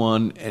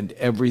everyone and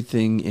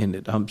everything in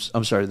it. I'm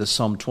sorry, that's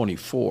Psalm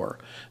 24.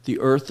 The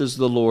earth is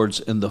the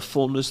Lord's and the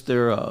fullness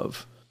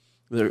thereof.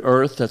 The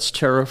earth, that's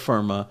terra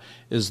firma,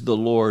 is the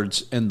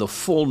Lord's and the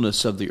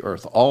fullness of the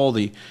earth. All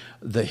the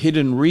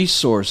hidden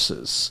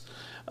resources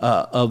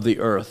of the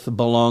earth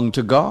belong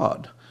to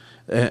God.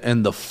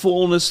 And the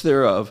fullness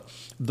thereof,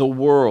 the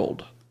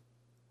world.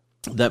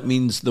 That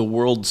means the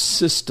world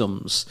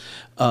systems,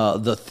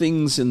 the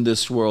things in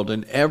this world,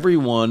 and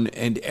everyone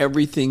and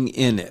everything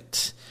in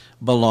it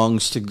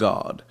belongs to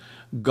God.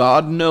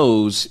 God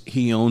knows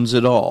he owns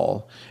it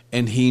all,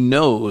 and he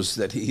knows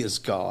that he is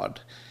God.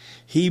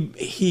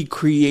 He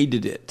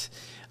created it.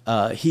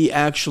 He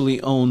actually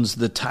owns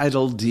the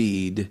title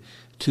deed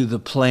to the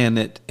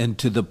planet and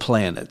to the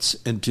planets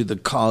and to the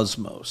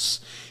cosmos.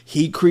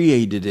 He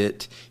created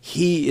it.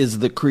 He is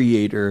the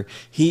creator.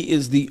 He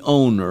is the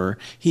owner.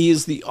 He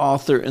is the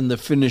author and the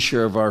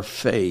finisher of our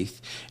faith.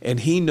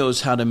 And he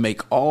knows how to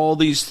make all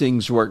these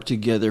things work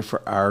together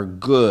for our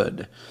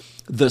good.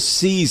 The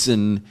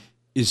season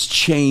is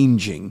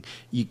changing.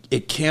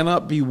 It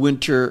cannot be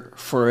winter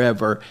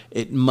forever.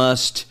 It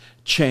must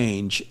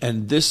change.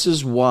 And this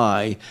is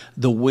why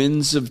the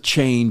winds of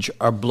change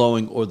are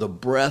blowing, or the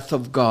breath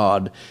of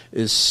God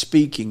is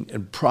speaking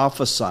and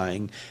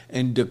prophesying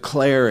and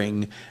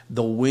declaring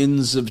the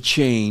winds of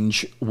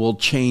change will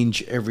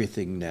change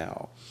everything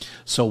now.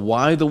 So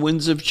why the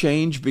winds of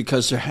change?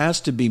 Because there has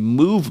to be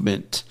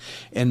movement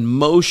and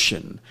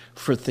motion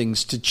for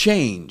things to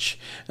change.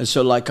 And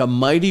so like a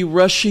mighty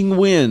rushing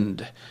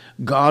wind,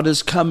 God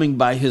is coming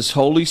by his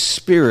Holy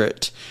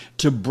Spirit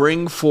to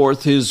bring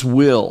forth his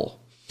will,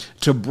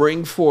 to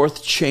bring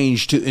forth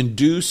change, to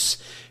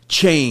induce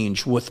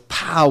change with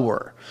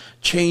power,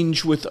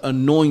 change with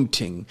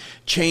anointing,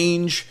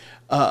 change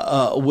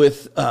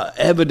with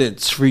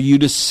evidence for you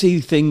to see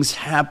things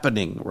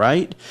happening,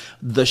 right?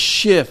 The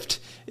shift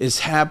is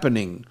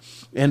happening,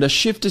 and a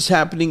shift is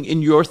happening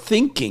in your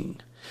thinking,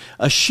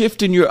 a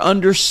shift in your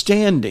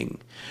understanding.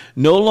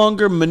 No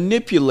longer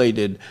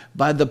manipulated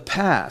by the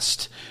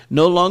past,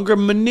 no longer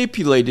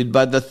manipulated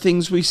by the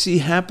things we see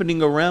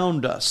happening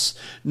around us,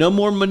 no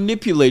more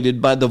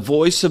manipulated by the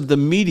voice of the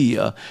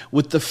media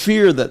with the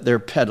fear that they're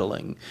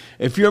peddling.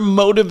 If you're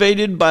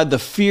motivated by the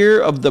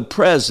fear of the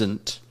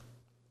present,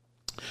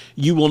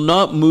 you will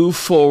not move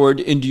forward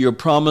into your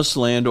promised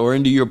land or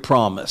into your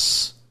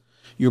promise.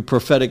 your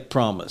prophetic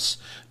promise.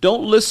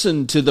 Don't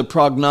listen to the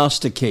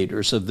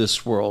prognosticators of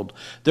this world.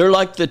 They're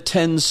like the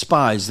 10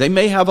 spies. They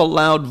may have a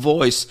loud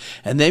voice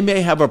and they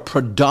may have a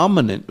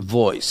predominant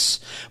voice,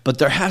 but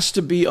there has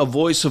to be a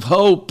voice of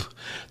hope.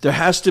 There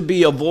has to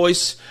be a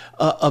voice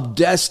of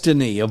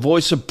destiny, a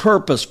voice of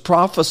purpose,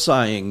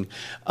 prophesying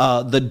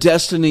the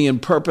destiny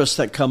and purpose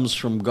that comes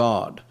from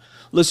God.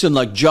 Listen,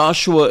 like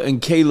Joshua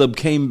and Caleb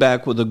came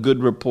back with a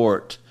good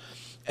report,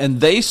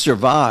 and they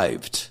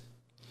survived.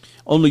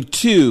 Only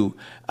 2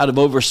 out of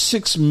over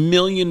 6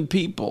 million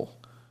people,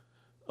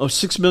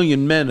 6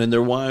 million men and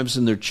their wives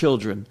and their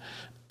children,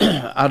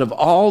 out of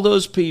all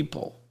those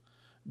people,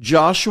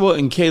 Joshua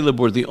and Caleb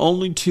were the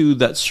only 2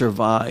 that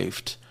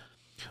survived.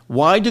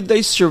 Why did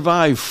they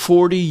survive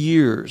 40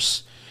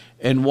 years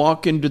and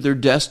walk into their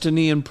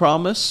destiny and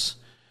promise?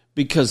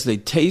 Because they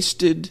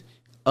tasted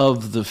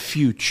of the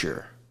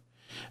future.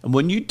 And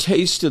when you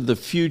taste of the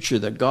future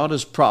that God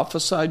has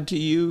prophesied to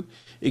you,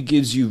 it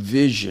gives you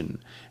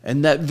vision.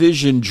 And that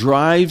vision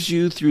drives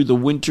you through the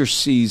winter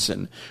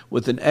season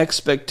with an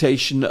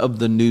expectation of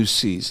the new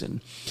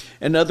season.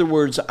 In other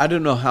words, I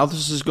don't know how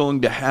this is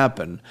going to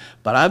happen,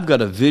 but I've got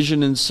a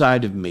vision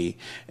inside of me,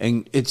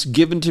 and it's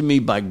given to me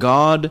by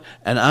God,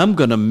 and I'm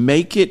going to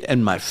make it,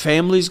 and my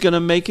family's going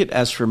to make it.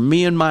 As for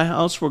me and my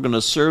house, we're going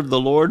to serve the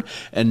Lord,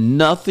 and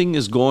nothing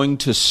is going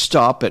to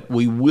stop it.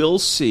 We will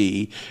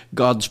see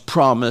God's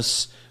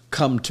promise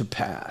come to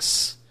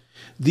pass.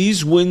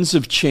 These winds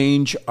of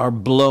change are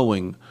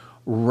blowing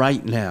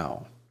right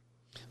now.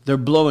 They're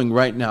blowing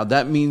right now.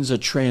 That means a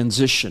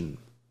transition.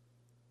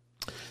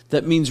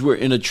 That means we're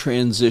in a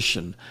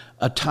transition,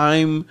 a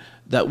time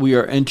that we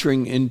are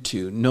entering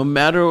into. No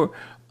matter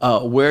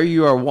where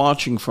you are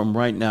watching from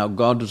right now,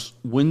 God's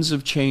winds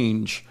of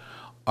change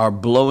are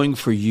blowing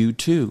for you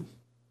too.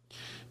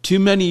 Too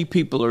many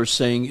people are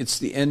saying it's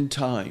the end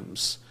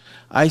times.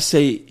 I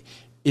say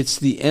it's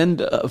the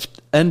end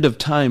of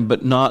time,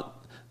 but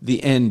not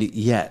the end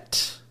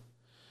yet.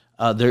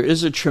 There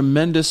is a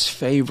tremendous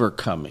favor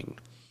coming,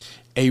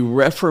 a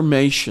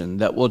reformation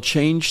that will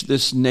change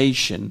this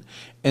nation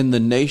and the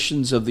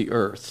nations of the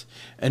earth.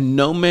 And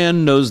no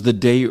man knows the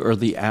day or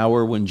the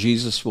hour when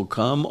Jesus will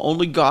come.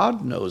 Only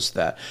God knows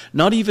that.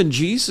 Not even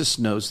Jesus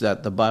knows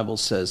that, the Bible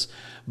says,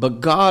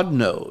 but God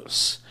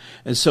knows.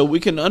 And so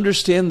we can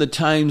understand the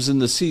times and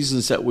the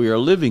seasons that we are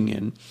living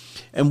in,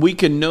 and we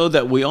can know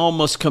that we all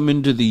must come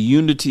into the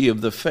unity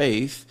of the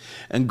faith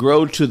and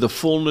grow to the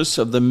fullness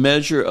of the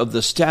measure of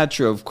the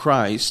stature of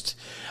Christ.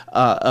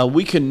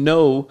 We can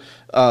know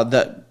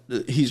that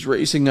He's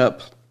raising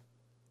up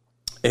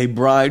a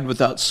bride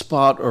without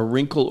spot or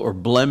wrinkle or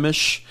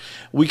blemish.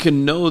 We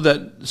can know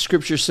that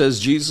Scripture says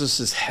Jesus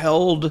is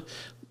held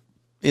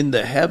in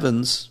the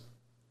heavens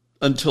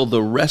until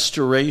the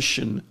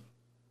restoration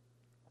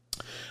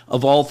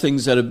of all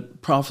things that are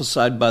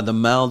prophesied by the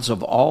mouths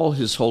of all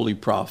His holy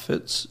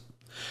prophets.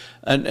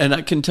 And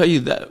I can tell you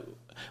that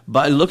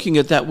by looking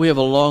at that, we have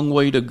a long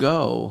way to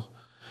go.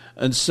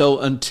 And so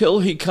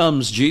until He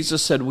comes,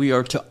 Jesus said we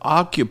are to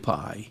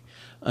occupy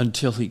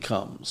until He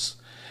comes.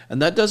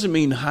 And that doesn't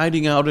mean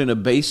hiding out in a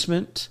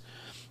basement.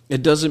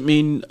 It doesn't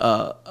mean being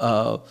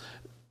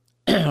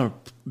a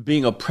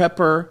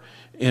prepper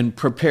and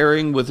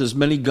preparing with as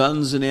many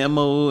guns and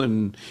ammo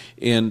and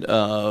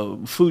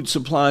food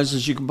supplies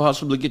as you can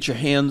possibly get your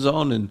hands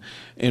on,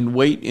 and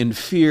wait in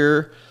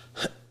fear,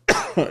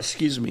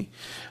 excuse me,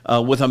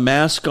 with a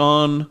mask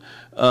on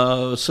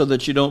so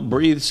that you don't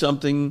breathe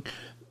something,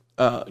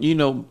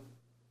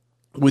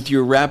 with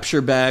your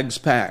rapture bags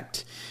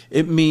packed.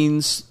 It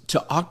means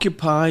to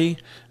occupy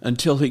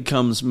until He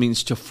comes,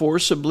 means to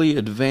forcibly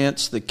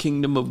advance the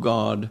kingdom of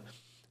God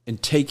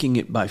and taking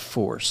it by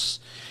force.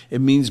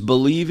 It means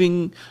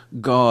believing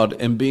God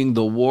and being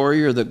the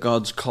warrior that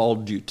God's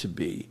called you to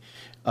be.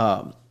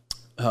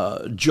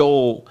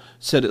 Joel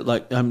said it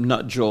like,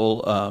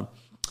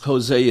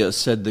 Hosea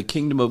said the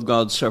kingdom of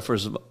God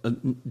suffers,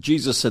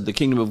 Jesus said the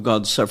kingdom of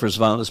God suffers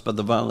violence, but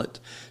the violent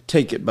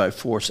take it by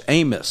force.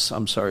 Amos,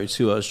 is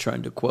who I was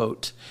trying to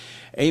quote.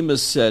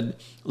 Amos said,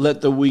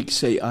 let the weak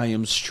say, I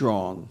am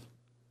strong.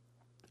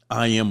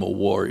 I am a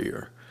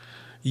warrior.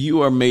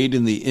 You are made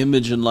in the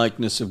image and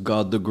likeness of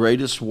God, the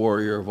greatest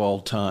warrior of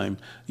all time.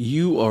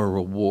 You are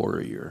a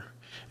warrior.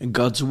 And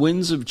God's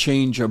winds of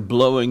change are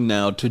blowing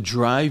now to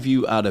drive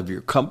you out of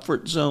your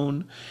comfort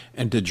zone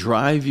and to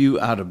drive you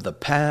out of the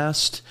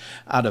past,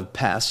 out of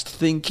past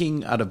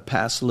thinking, out of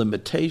past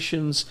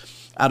limitations,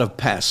 out of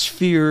past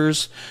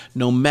fears,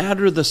 no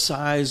matter the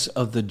size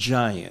of the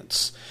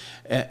giants,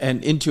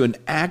 and into an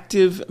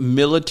active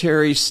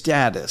military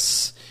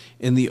status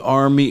in the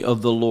army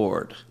of the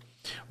Lord,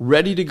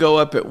 ready to go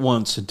up at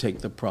once and take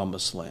the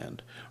promised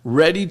land,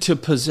 ready to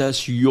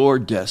possess your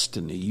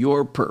destiny,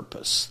 your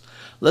purpose.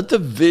 Let the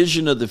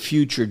vision of the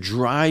future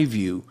drive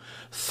you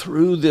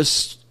through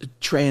this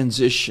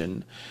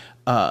transition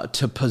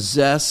to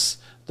possess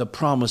the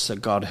promise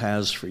that God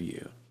has for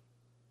you.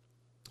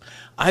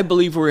 I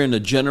believe we're in a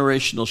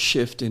generational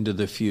shift into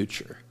the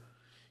future.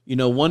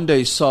 One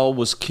day Saul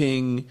was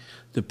king,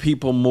 the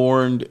people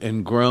mourned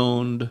and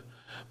groaned,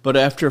 But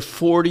after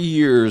 40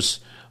 years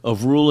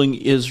of ruling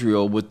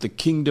Israel with the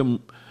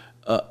kingdom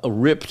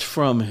ripped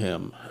from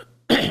him,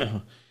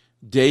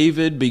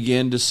 David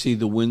began to see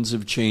the winds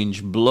of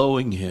change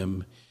blowing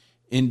him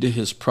into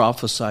his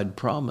prophesied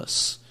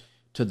promise,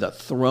 to the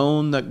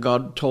throne that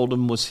God told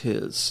him was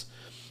his.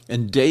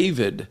 And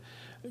David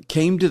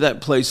came to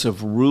that place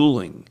of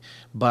ruling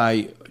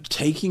by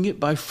taking it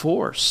by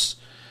force.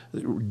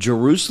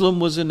 Jerusalem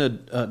was in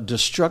a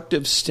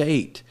destructive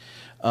state.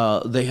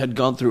 They had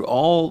gone through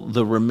all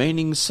the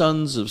remaining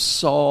sons of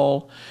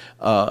Saul.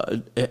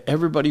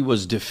 Everybody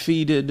was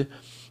defeated.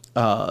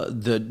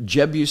 The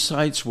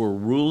Jebusites were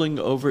ruling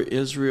over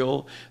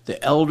Israel.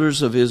 The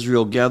elders of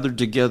Israel gathered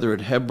together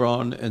at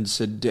Hebron and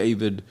said,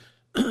 David,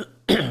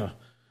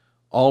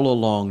 all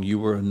along you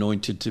were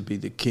anointed to be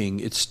the king.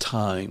 It's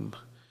time.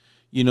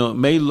 You know, it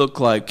may look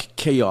like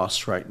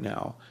chaos right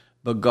now,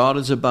 but God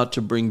is about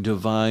to bring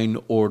divine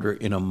order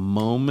in a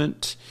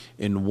moment.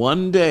 In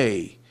one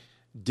day,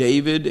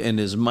 David and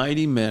his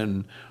mighty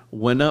men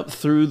went up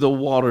through the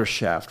water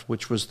shaft,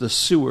 which was the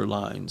sewer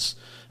lines.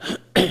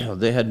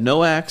 They had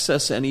no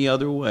access any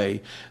other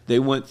way. They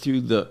went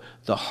through the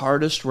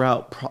hardest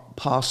route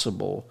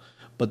possible,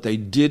 but they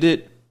did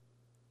it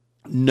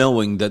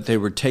knowing that they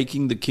were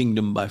taking the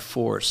kingdom by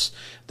force.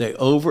 They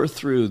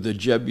overthrew the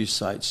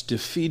Jebusites,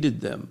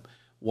 defeated them,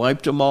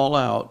 wiped them all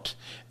out,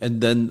 and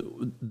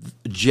then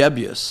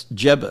Jebus,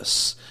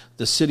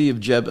 the city of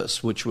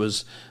Jebus, which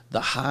was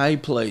the high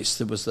place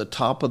that was the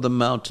top of the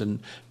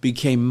mountain,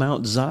 became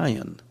Mount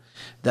Zion.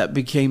 That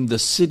became the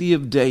city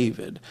of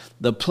David,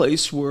 the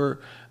place where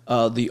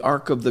the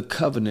Ark of the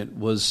Covenant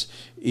was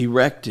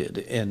erected,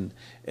 and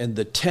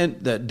the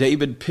tent that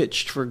David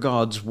pitched for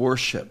God's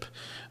worship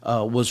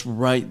was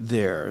right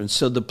there. And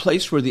so the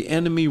place where the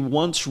enemy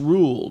once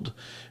ruled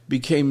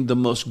became the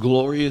most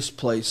glorious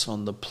place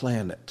on the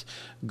planet.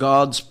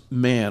 God's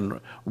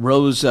man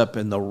rose up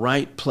in the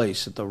right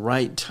place at the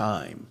right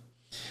time.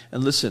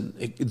 And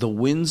listen, the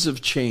winds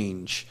of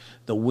change,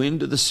 the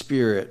wind of the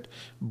Spirit,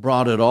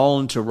 brought it all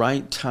into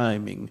right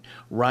timing,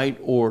 right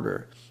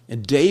order.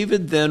 And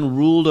David then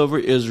ruled over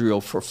Israel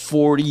for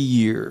 40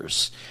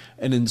 years.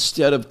 And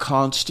instead of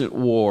constant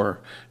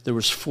war, there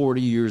was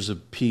 40 years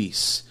of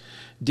peace.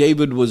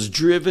 David was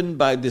driven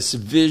by this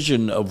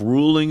vision of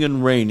ruling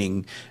and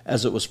reigning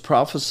as it was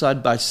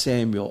prophesied by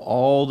Samuel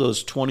all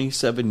those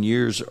 27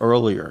 years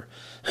earlier.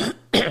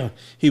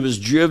 He was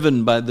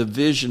driven by the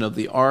vision of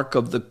the Ark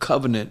of the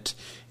Covenant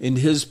in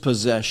his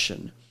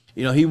possession.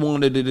 You know, he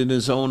wanted it in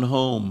his own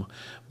home,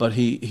 but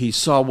he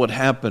saw what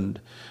happened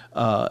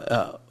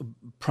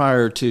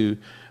prior to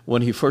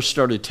when he first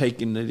started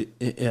taking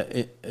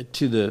it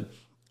to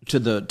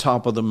the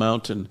top of the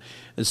mountain.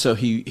 And so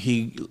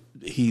he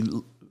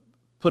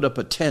put up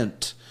a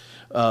tent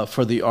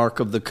for the Ark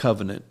of the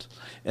Covenant,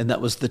 and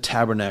that was the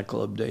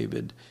tabernacle of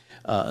David.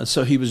 And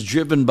so he was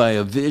driven by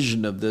a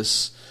vision of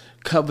this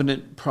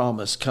covenant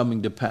promise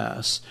coming to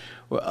pass,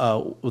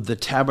 the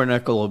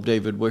tabernacle of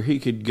David, where he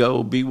could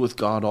go be with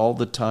God all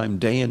the time,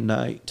 day and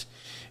night,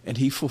 and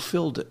he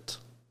fulfilled it.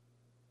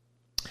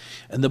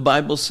 And the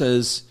Bible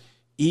says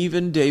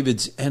even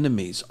David's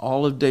enemies,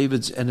 all of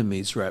David's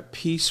enemies, were at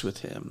peace with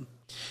him,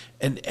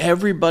 and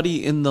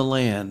everybody in the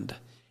land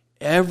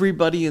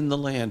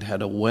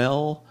had a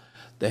well,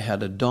 they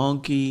had a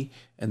donkey,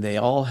 and they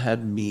all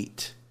had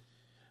meat.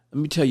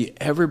 Let me tell you,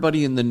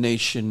 everybody in the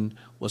nation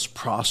was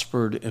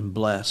prospered and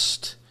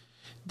blessed.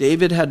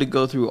 David had to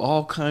go through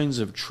all kinds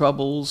of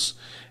troubles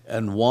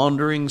and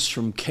wanderings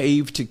from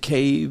cave to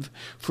cave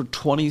for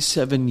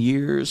 27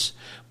 years,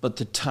 but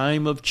the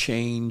time of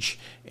change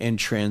and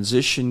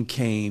transition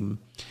came,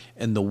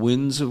 and the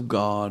winds of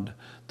God,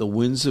 the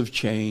winds of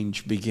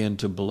change began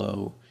to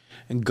blow.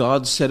 And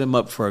God set him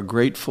up for a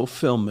great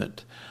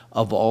fulfillment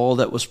of all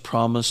that was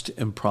promised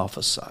and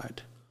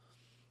prophesied.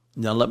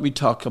 Now let me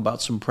talk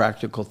about some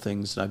practical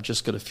things, and I've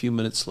just got a few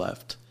minutes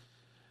left.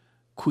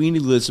 Queen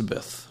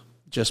Elizabeth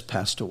just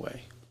passed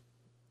away.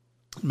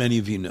 Many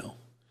of you know.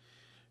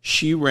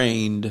 She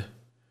reigned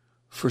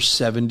for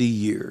 70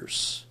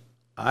 years.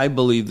 I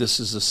believe this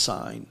is a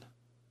sign.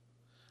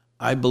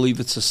 I believe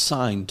it's a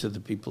sign to the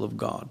people of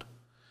God.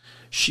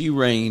 She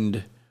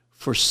reigned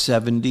for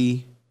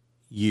 70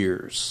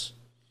 years.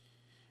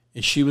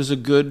 And she was a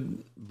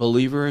good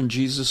believer in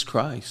Jesus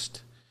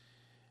Christ.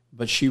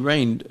 But she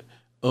reigned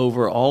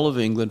over all of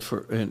England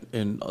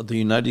in the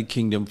United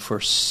Kingdom for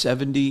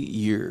 70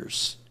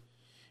 years.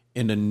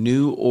 And a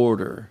new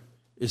order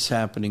is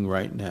happening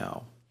right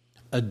now.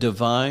 A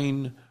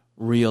divine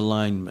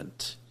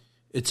realignment.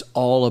 It's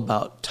all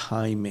about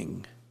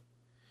timing.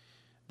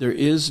 There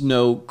is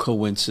no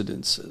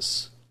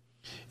coincidences.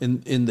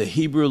 In the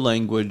Hebrew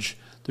language,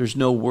 there's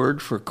no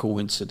word for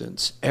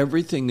coincidence.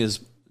 Everything is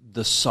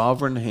the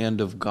sovereign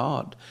hand of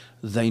God.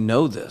 They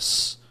know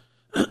this.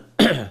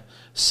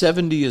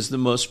 70 is the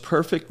most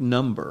perfect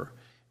number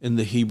in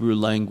the Hebrew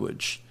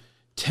language.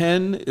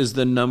 10 is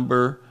the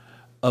number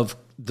of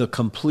the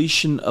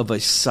completion of a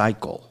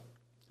cycle.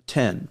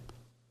 10.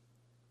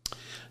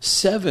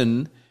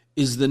 7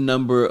 is the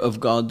number of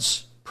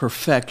God's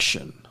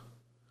perfection.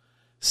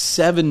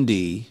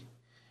 70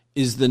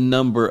 is the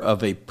number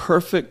of a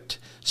perfect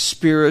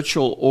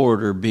spiritual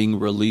order being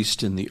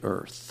released in the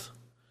earth.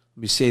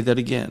 Let me say that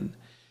again.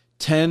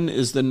 10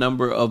 is the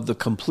number of the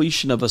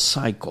completion of a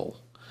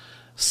cycle.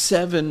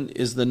 7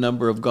 is the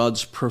number of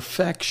God's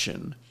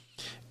perfection.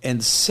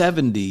 And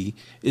 70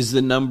 is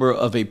the number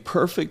of a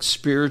perfect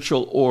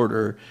spiritual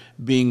order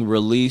being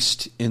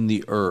released in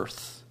the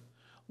earth.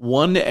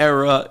 One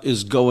era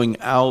is going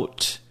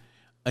out,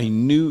 a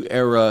new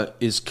era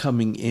is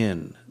coming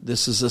in.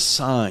 This is a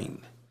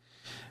sign.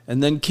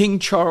 And then King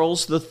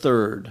Charles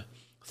III,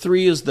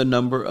 3 is the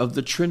number of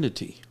the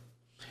Trinity.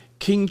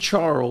 King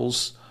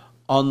Charles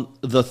on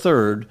the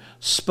 3rd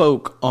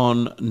spoke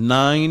on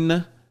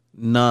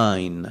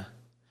 9/9.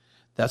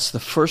 That's the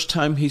first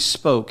time he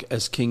spoke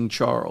as King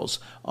Charles,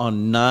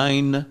 on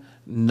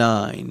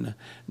 9/9.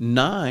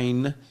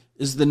 9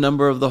 is the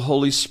number of the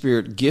Holy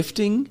Spirit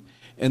gifting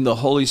and the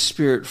Holy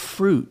Spirit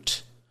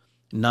fruit.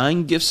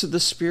 9 gifts of the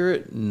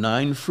Spirit,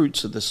 9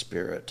 fruits of the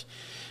Spirit,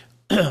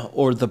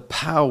 or the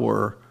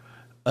power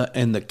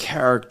and the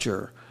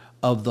character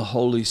of the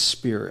Holy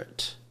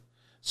Spirit.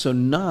 So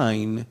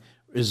 9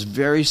 is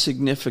very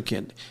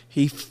significant.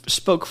 He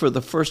spoke for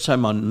the first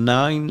time on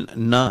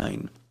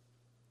 9/9.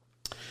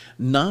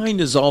 9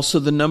 is also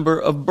the number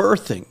of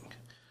birthing.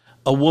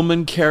 A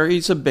woman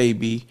carries a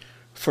baby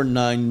for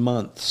 9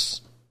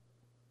 months.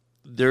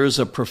 There is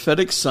a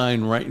prophetic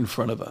sign right in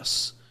front of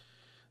us.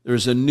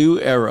 There's a new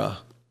era,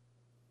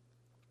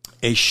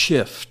 a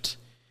shift,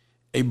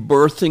 a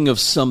birthing of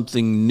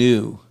something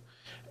new,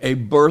 a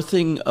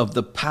birthing of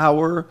the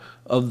power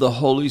of the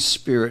Holy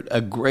Spirit,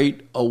 a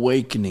great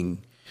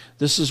awakening.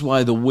 This is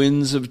why the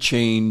winds of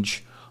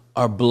change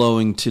are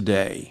blowing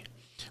today.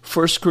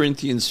 1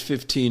 Corinthians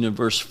 15 and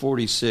verse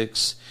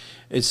 46,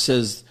 it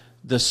says,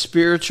 the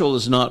spiritual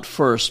is not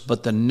first,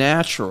 but the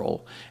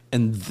natural,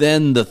 and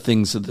then the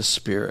things of the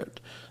Spirit.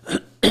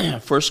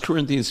 1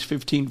 Corinthians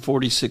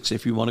 15:46,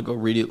 if you want to go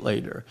read it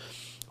later.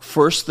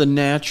 First the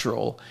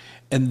natural,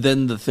 and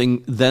then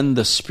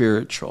the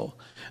spiritual.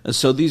 And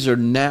so these are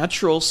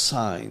natural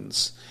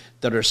signs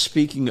that are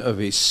speaking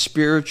of a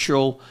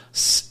spiritual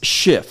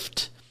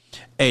shift,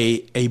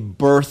 a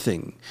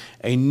birthing,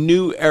 a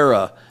new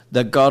era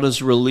that God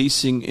is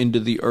releasing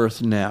into the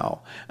earth now.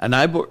 And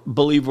I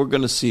believe we're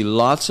going to see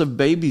lots of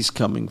babies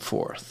coming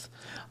forth.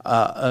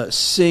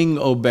 Sing,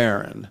 O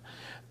barren,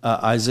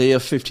 Isaiah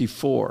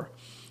 54.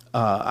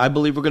 I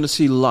believe we're going to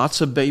see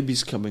lots of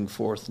babies coming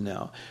forth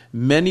now.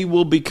 Many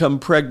will become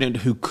pregnant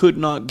who could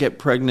not get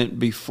pregnant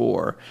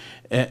before,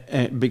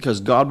 because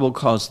God will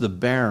cause the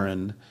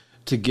barren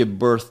to give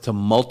birth to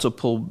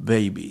multiple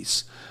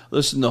babies.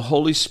 Listen, the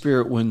Holy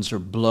Spirit winds are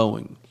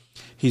blowing.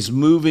 He's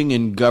moving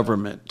in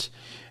government.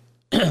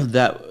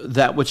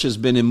 That which has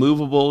been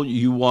immovable,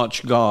 you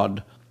watch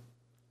God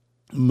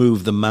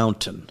move the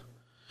mountain.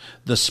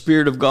 The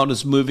Spirit of God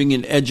is moving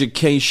in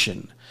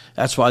education.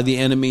 That's why the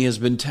enemy has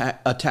been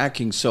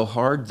attacking so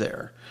hard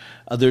there.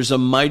 There's a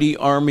mighty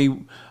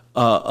army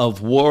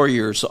of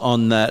warriors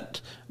on that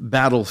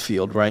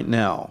battlefield right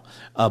now,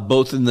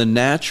 both in the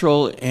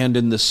natural and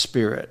in the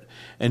spirit.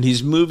 And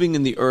he's moving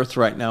in the earth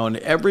right now in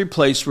every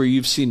place where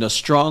you've seen a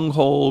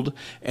stronghold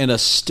and a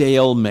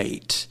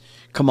stalemate.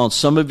 Come on,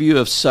 some of you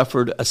have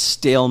suffered a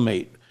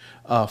stalemate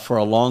for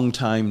a long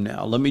time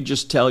now. Let me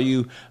just tell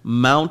you,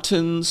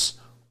 mountains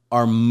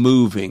are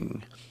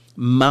moving.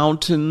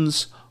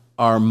 Mountains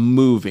are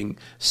moving.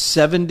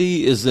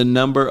 70 is the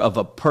number of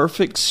a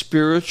perfect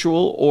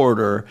spiritual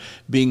order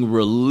being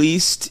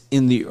released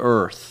in the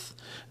earth.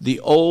 The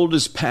old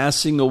is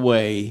passing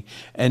away,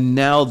 and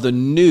now the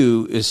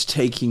new is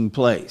taking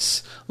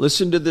place.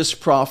 Listen to this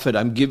prophet.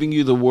 I'm giving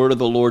you the word of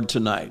the Lord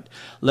tonight.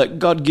 Let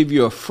God give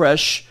you a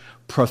fresh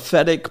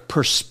prophetic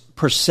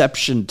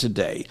perception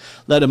today.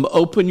 Let him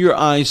open your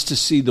eyes to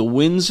see the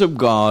winds of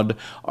God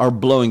are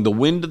blowing. The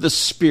wind of the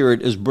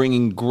Spirit is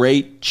bringing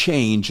great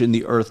change in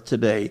the earth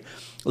today.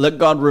 Let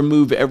God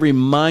remove every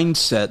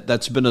mindset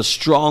that's been a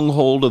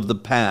stronghold of the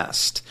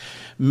past.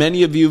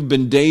 Many of you have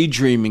been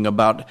daydreaming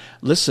about,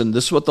 listen,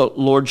 this is what the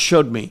Lord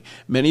showed me.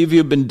 Many of you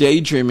have been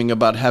daydreaming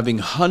about having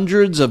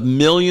hundreds of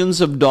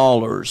millions of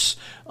dollars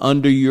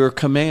under your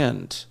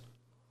command.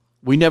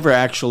 We never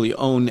actually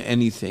own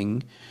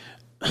anything.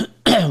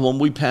 When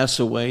we pass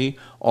away,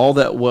 all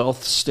that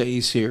wealth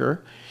stays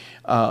here.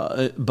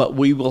 But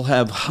we will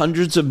have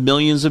hundreds of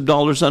millions of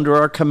dollars under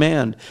our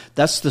command.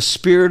 That's the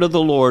Spirit of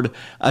the Lord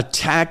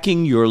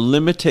attacking your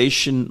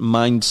limitation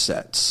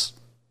mindsets.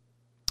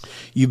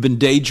 You've been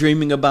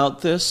daydreaming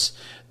about this.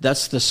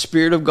 That's the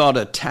Spirit of God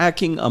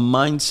attacking a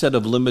mindset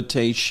of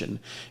limitation.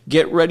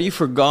 Get ready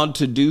for God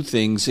to do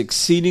things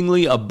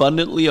exceedingly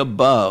abundantly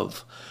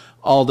above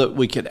all that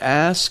we could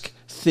ask,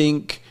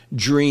 think,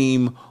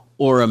 dream,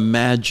 or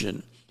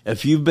imagine.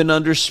 If you've been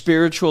under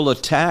spiritual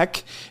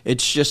attack,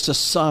 it's just a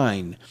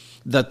sign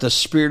that the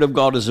Spirit of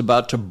God is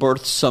about to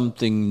birth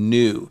something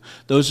new.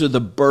 Those are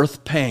the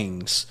birth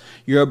pangs.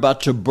 You're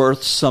about to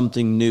birth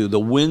something new. The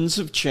winds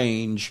of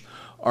change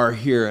are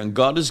here, and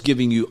God is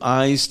giving you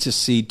eyes to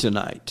see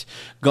tonight.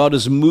 God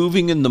is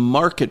moving in the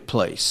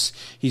marketplace.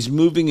 He's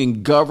moving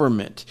in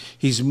government.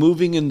 He's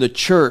moving in the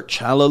church.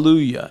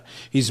 Hallelujah.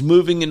 He's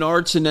moving in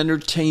arts and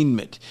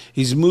entertainment.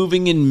 He's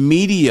moving in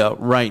media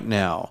right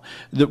now.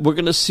 That we're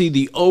going to see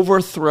the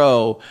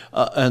overthrow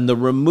and the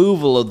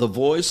removal of the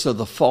voice of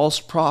the false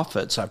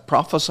prophets. I've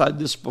prophesied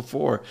this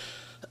before.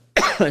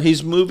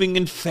 He's moving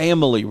in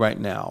family right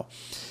now.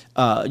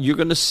 You're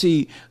going to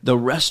see the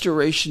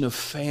restoration of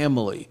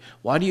family.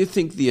 Why do you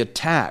think the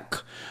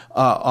attack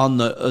on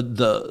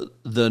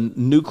the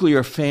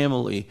nuclear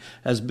family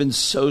has been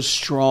so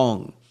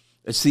strong?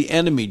 It's the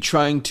enemy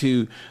trying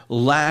to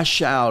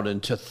lash out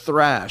and to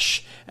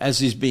thrash as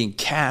he's being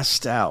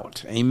cast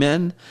out.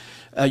 Amen?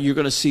 You're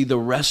going to see the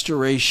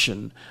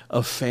restoration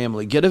of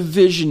family. Get a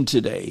vision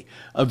today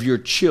of your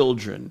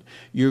children,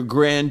 your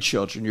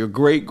grandchildren, your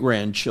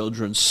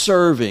great-grandchildren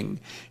serving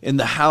in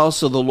the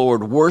house of the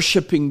Lord,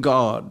 worshiping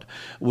God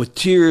with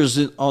tears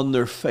on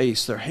their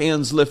face, their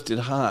hands lifted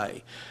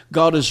high.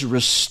 God is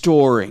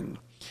restoring.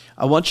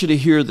 I want you to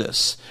hear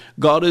this.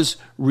 God is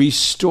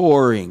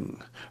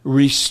restoring,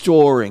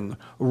 restoration,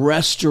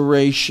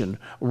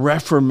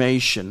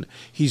 reformation.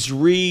 He's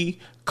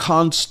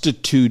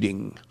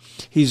reconstituting.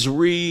 He's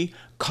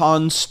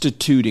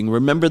reconstituting.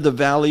 Remember the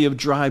valley of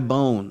dry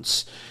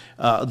bones.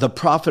 The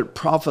prophet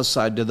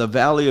prophesied to the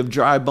valley of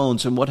dry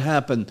bones. And what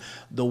happened?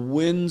 The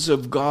winds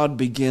of God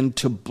began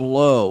to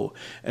blow,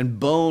 and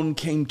bone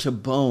came to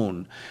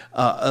bone.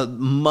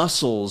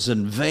 Muscles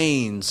and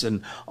veins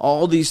and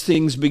all these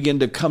things began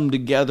to come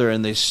together,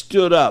 and they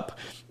stood up.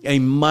 A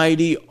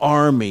mighty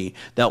army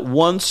that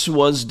once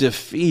was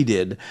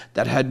defeated,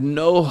 that had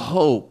no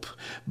hope,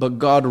 but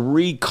God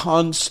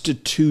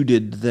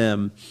reconstituted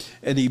them,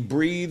 and he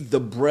breathed the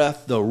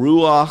breath, the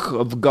ruach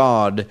of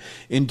God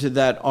into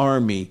that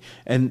army,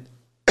 and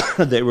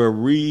they were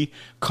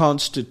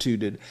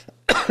reconstituted.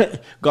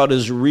 God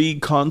is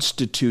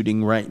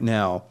reconstituting right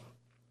now.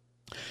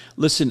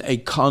 Listen, a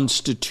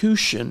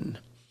constitution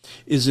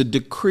is a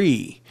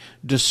decree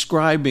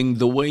describing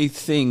the way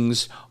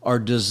things are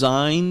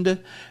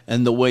designed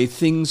and the way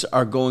things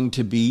are going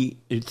to be,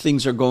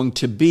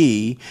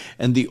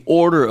 and the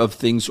order of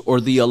things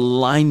or the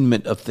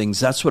alignment of things.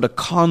 That's what a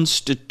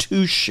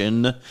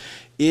constitution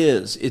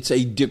is. It's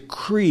a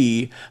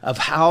decree of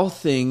how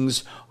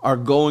things are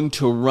going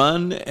to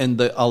run and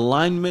the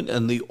alignment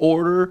and the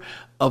order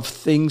of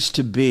things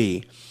to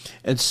be.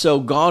 And so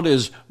God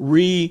is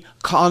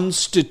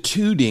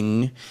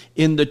reconstituting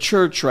in the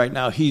church right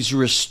now. He's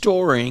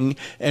restoring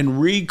and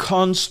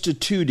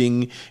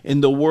reconstituting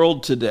in the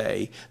world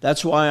today.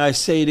 That's why I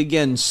say it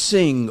again,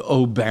 sing,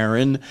 O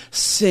barren,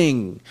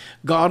 sing.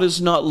 God is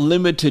not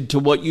limited to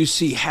what you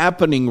see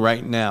happening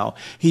right now.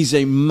 He's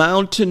a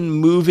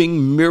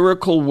mountain-moving,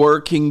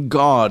 miracle-working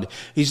God.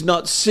 He's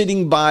not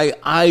sitting by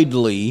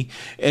idly,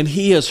 and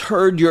he has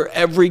heard your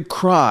every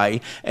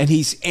cry, and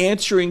he's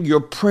answering your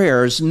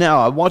prayers now.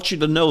 I want you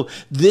to know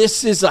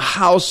this is a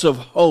house of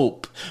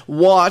hope.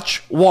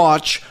 Watch,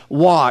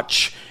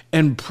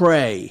 and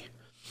pray.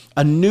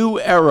 A new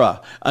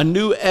era, a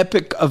new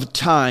epoch of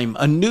time,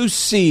 a new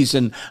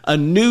season, a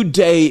new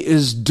day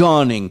is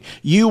dawning.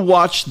 You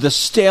watch, the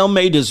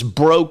stalemate is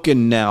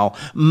broken now.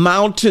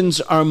 Mountains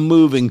are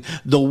moving.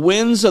 The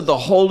winds of the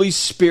Holy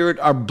Spirit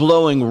are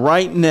blowing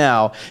right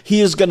now.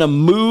 He is going to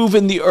move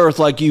in the earth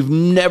like you've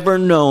never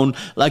known,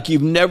 like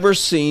you've never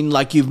seen,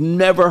 like you've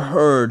never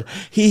heard.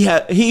 He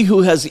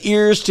who has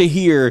ears to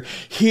hear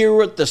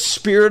what the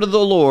Spirit of the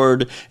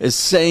Lord is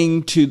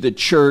saying to the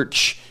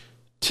church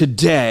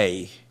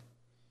today.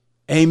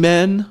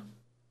 Amen.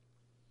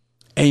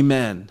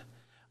 Amen.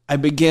 I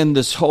began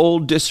this whole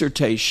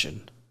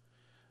dissertation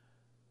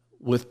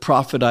with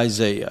prophet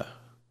Isaiah.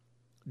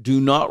 Do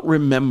not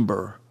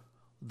remember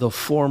the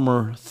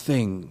former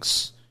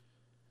things.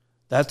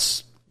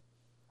 That's,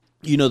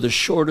 the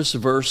shortest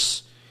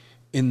verse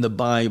in the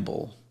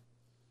Bible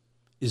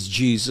is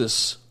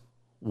Jesus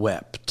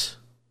wept.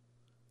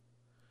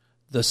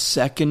 The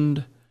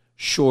second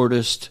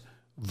shortest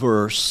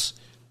verse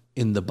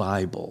in the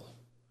Bible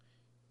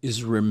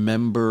is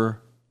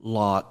remember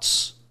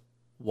Lot's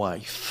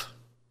wife.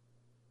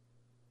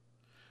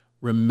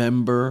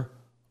 Remember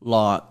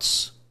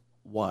Lot's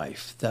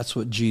wife. That's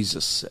what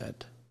Jesus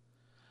said.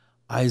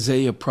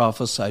 Isaiah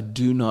prophesied,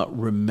 do not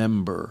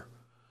remember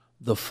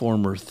the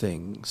former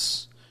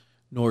things,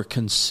 nor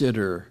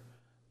consider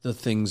the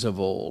things of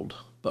old,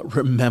 but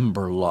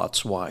remember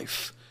Lot's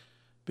wife,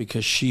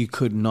 because she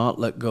could not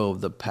let go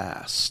of the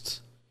past.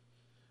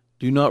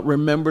 Do not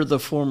remember the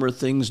former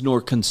things,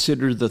 nor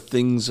consider the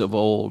things of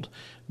old.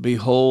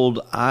 Behold,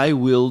 I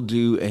will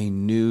do a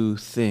new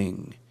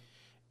thing,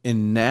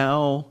 and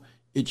now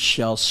it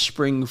shall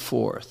spring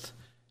forth.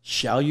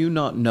 Shall you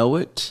not know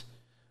it?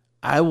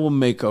 I will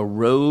make a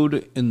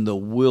road in the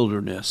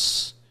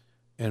wilderness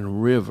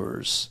and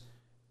rivers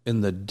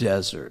in the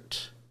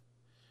desert.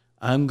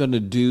 I'm going to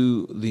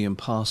do the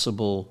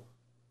impossible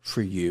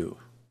for you.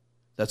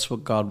 That's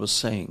what God was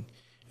saying,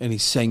 and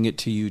he's saying it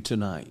to you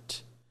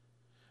tonight.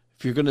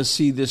 If you're going to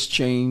see this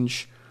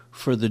change,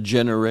 for the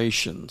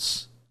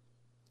generations.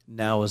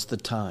 Now is the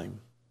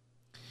time.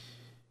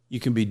 You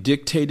can be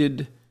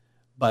dictated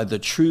by the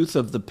truth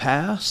of the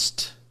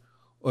past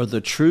or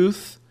the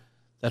truth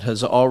that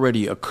has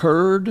already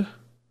occurred,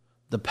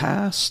 the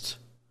past,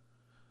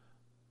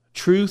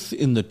 truth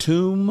in the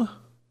tomb,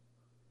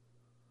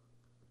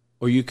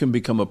 or you can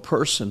become a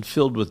person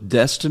filled with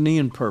destiny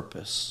and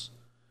purpose,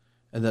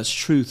 and that's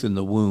truth in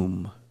the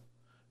womb.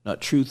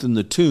 Not truth in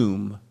the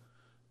tomb,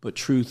 but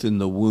truth in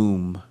the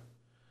womb.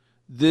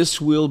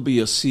 This will be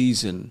a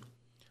season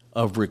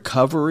of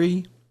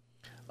recovery,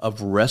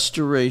 of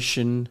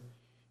restoration,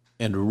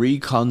 and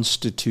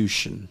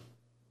reconstitution.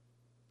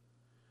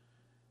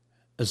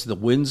 As the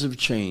winds of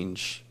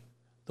change,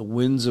 the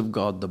winds of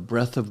God, the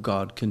breath of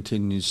God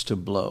continues to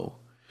blow.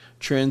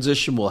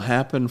 Transition will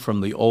happen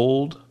from the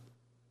old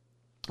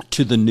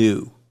to the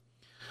new.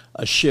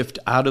 A shift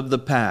out of the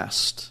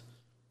past.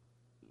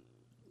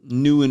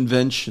 New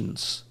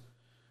inventions,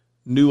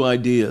 new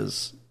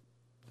ideas,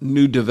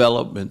 new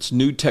developments,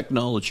 new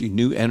technology,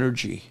 new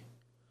energy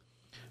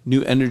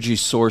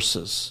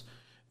sources,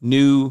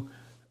 new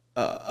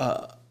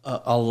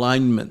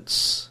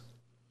alignments,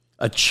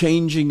 a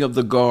changing of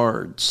the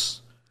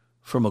guards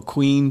from a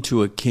queen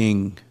to a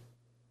king.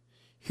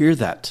 Hear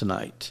that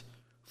tonight,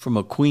 from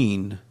a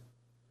queen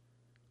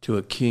to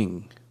a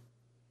king.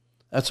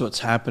 That's what's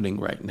happening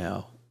right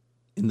now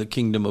in the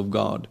kingdom of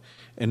God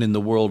and in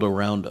the world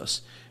around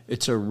us.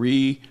 It's a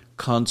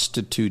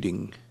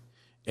reconstituting,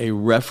 a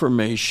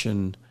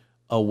reformation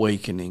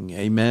awakening.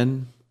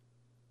 Amen?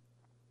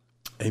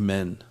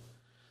 Amen.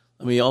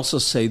 Let me also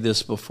say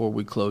this before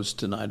we close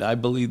tonight. I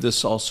believe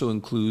this also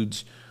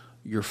includes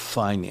your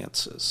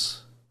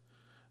finances.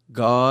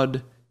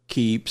 God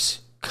keeps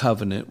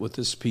covenant with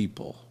his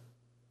people.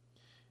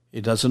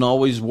 It doesn't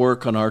always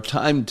work on our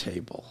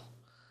timetable,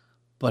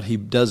 but he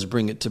does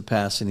bring it to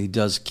pass, and he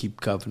does keep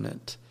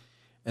covenant.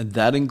 And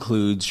that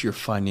includes your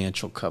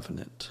financial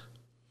covenant.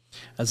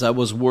 As I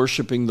was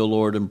worshiping the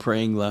Lord and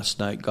praying last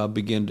night, God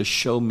began to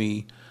show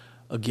me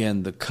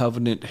again the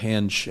covenant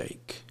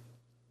handshake.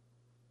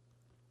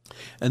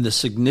 And the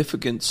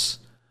significance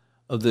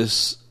of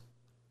this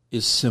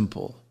is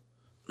simple.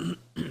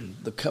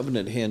 The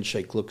covenant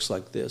handshake looks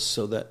like this,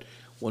 so that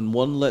when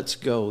one lets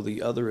go,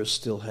 the other is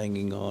still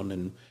hanging on.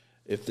 And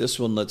if this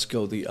one lets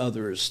go, the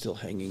other is still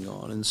hanging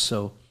on. And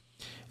so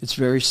it's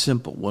very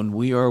simple. When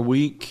we are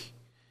weak,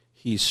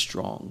 he's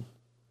strong.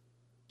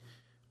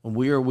 When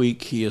we are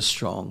weak, he is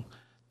strong.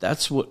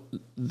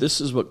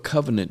 This is what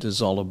covenant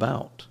is all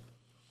about.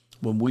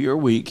 When we are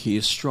weak, he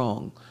is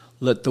strong.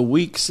 Let the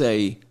weak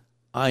say,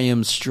 I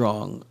am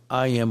strong.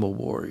 I am a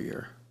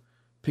warrior.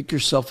 Pick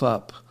yourself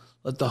up.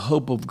 Let the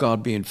hope of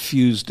God be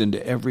infused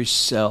into every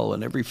cell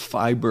and every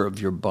fiber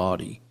of your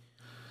body.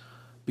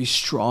 Be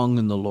strong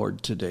in the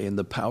Lord today in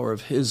the power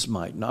of his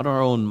might, not our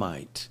own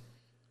might.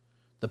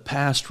 The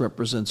past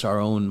represents our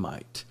own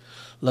might.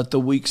 Let the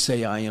weak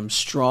say, I am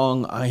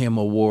strong, I am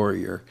a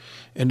warrior.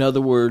 In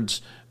other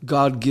words,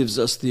 God gives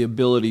us the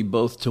ability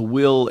both to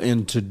will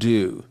and to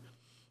do.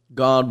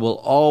 God will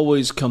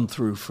always come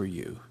through for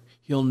you.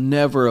 He'll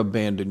never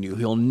abandon you.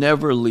 He'll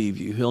never leave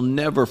you. He'll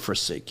never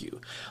forsake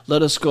you.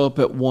 Let us go up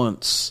at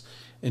once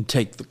and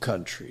take the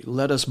country.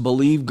 Let us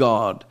believe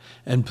God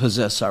and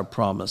possess our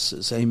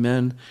promises.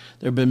 Amen.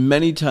 There have been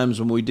many times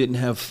when we didn't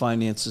have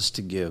finances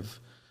to give,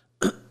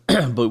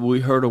 but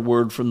we heard a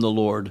word from the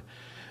Lord.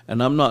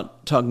 And I'm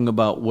not talking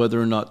about whether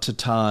or not to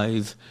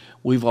tithe.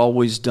 We've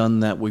always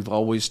done that. We've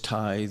always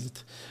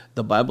tithed.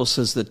 The Bible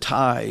says the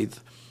tithe,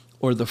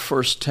 or the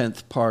first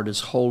 10th part, is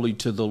holy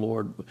to the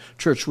Lord.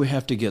 Church, we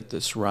have to get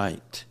this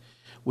right.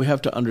 We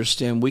have to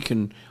understand we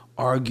can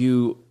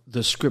argue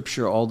the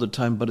scripture all the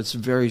time, but it's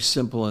very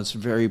simple and it's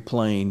very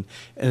plain,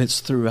 and it's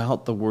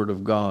throughout the Word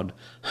of God.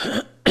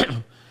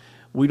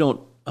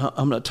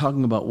 I'm not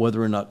talking about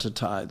whether or not to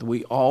tithe.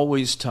 We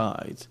always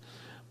tithe,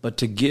 but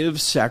to give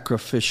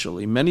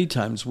sacrificially. Many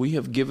times we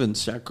have given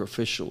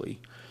sacrificially,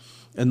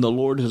 and the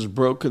Lord has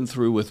broken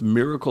through with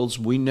miracles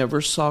we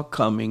never saw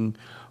coming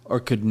or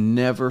could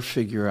never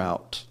figure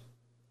out.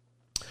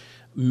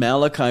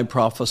 Malachi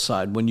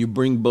prophesied, when you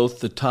bring both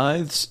the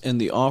tithes and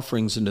the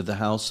offerings into the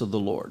house of the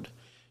Lord,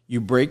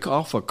 you break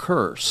off a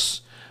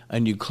curse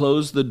and you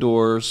close the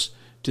doors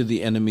to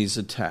the enemy's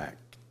attack,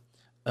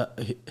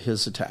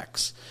 his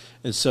attacks.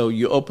 And so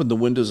you open the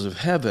windows of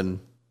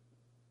heaven,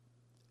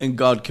 and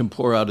God can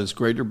pour out his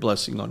greater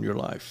blessing on your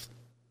life.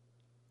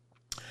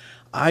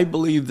 I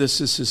believe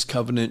this is his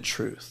covenant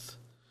truth.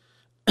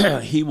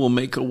 He will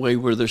make a way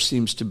where there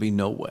seems to be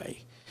no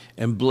way,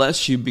 and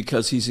bless you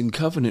because he's in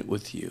covenant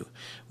with you.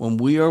 When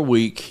we are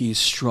weak, he's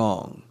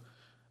strong.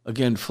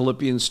 Again,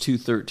 Philippians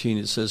 2:13,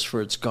 it says,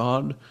 for it's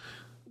God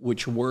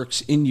which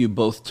works in you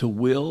both to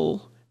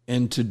will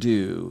and to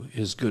do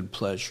his good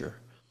pleasure.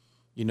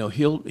 You know,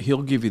 he'll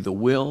give you the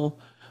will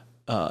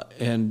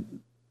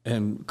and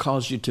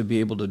cause you to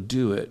be able to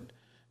do it,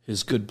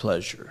 his good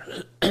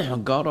pleasure.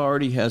 God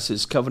already has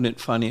his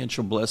covenant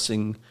financial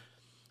blessing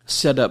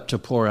set up to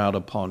pour out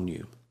upon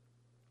you.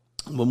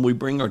 When we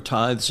bring our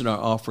tithes and our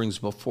offerings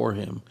before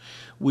him,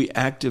 we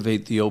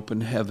activate the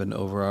open heaven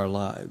over our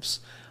lives.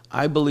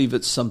 I believe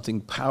it's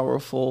something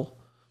powerful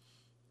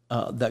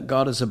that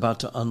God is about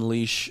to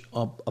unleash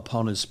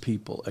upon his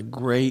people, a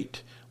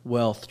great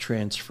wealth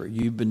transfer.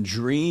 You've been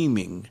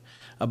dreaming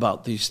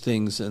about these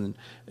things, and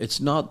it's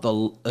not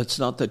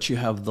that you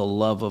have the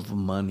love of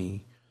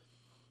money.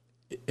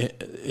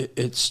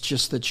 It's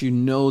just that you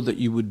know that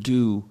you would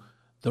do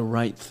the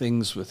right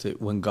things with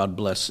it when God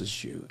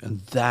blesses you. And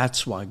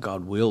that's why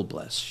God will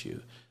bless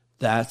you.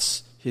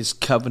 That's his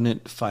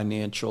covenant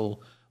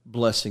financial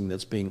blessing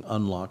that's being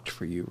unlocked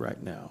for you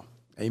right now.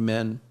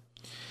 Amen.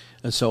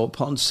 And so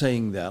upon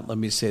saying that, let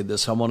me say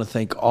this. I want to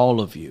thank all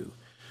of you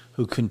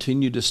who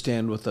continue to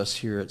stand with us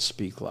here at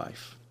Speak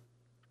Life.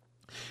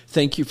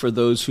 Thank you for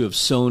those who have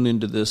sown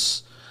into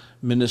this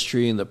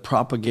ministry and the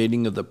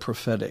propagating of the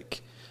prophetic.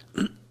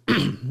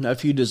 Now,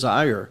 if you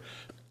desire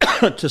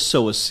to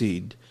sow a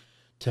seed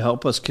to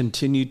help us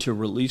continue to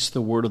release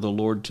the word of the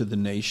Lord to the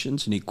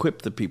nations and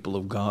equip the people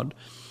of God,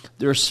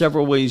 there are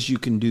several ways you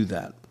can do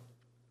that.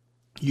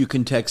 You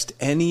can text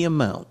any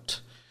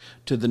amount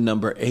to the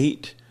number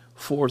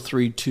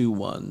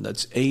 84321.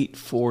 That's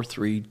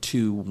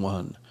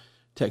 84321.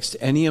 Text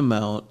any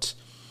amount,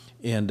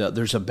 and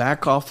there's a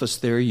back office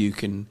there. You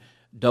can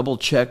double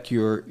check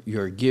your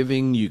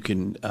giving. You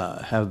can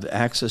have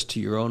access to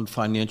your own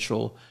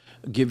financial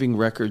giving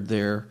record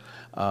there.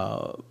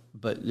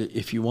 But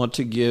if you want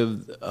to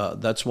give,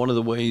 that's one of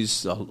the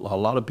ways a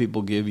lot of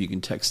people give. You can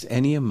text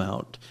any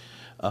amount.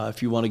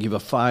 If you want to give a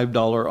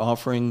 $5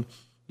 offering,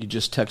 you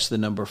just text the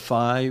number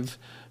 5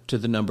 to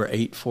the number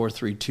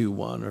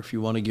 84321. Or if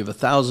you want to give a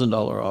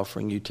 $1,000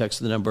 offering, you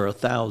text the number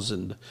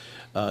 1,000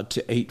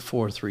 to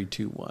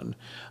 84321.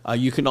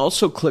 You can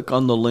also click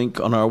on the link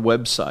on our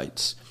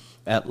websites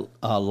at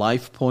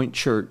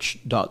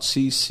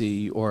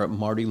lifepointchurch.cc or at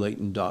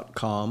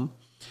martylayton.com.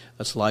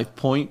 That's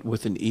LifePoint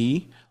with an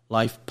E,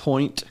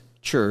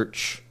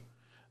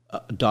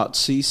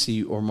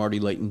 lifepointchurch.cc or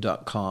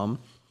martylayton.com.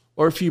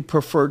 Or if you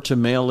prefer to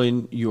mail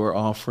in your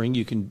offering,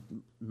 you can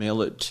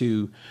mail it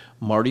to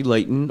Marty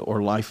Layton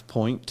or Life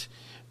Point,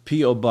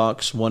 P.O.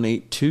 Box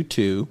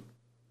 1822,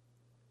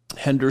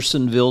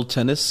 Hendersonville,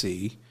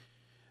 Tennessee,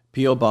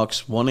 P.O.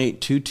 Box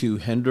 1822,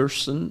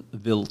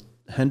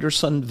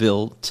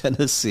 Hendersonville,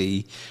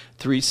 Tennessee,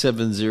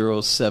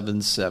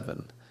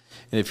 37077.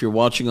 And if you're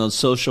watching on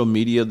social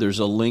media, there's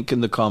a link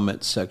in the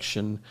comments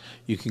section.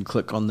 You can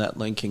click on that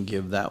link and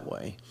give that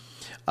way.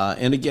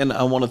 And again,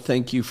 I want to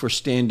thank you for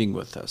standing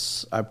with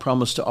us. I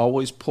promise to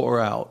always pour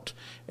out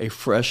a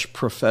fresh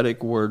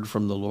prophetic word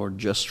from the Lord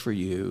just for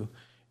you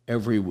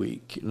every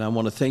week. And I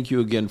want to thank you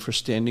again for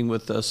standing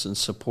with us and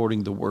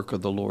supporting the work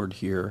of the Lord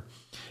here.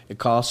 It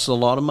costs a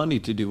lot of money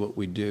to do what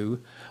we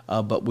do,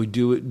 but we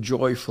do it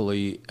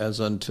joyfully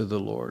as unto the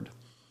Lord.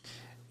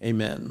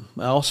 Amen.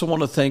 I also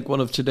want to thank one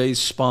of today's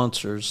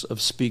sponsors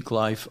of Speak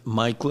Life,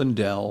 Mike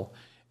Lindell,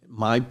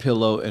 My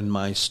Pillow and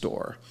My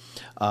Store.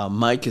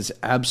 Mike is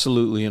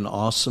absolutely an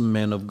awesome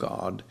man of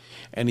God,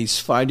 and he's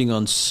fighting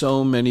on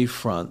so many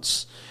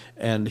fronts,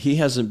 and he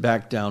hasn't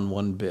backed down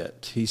one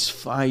bit. He's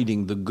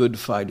fighting the good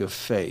fight of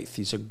faith.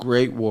 He's a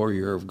great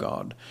warrior of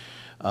God.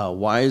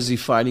 Why is he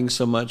fighting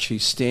so much?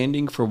 He's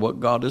standing for what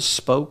God has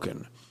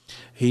spoken.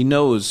 He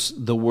knows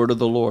the word of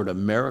the Lord,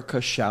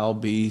 America shall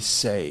be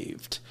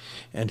saved.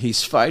 And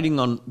he's fighting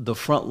on the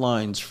front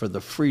lines for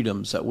the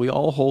freedoms that we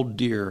all hold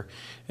dear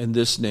in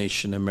this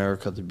nation,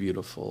 America the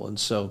Beautiful. And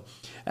so,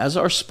 as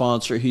our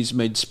sponsor, he's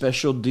made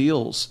special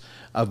deals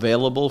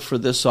available for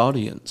this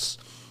audience.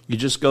 You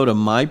just go to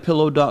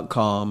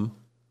mypillow.com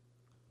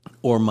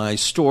or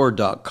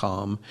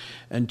mystore.com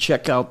and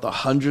check out the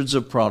hundreds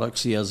of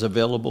products he has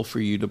available for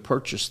you to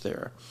purchase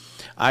there.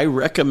 I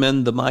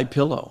recommend the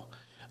MyPillow.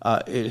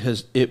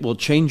 It will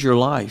change your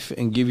life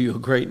and give you a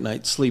great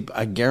night's sleep.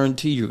 I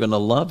guarantee you're going to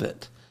love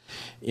it.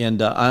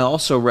 And I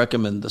also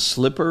recommend the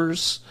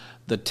slippers,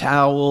 the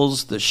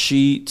towels, the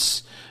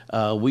sheets.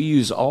 We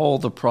use all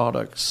the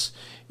products.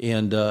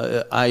 And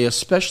I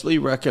especially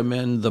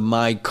recommend the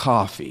My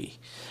Coffee.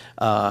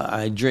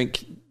 I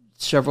drink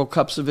several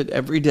cups of it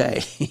every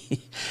day.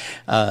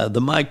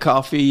 The My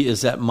Coffee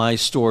is at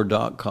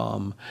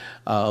mystore.com.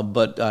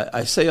 But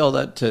I say all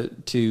that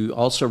to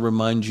also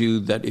remind you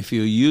that if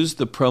you use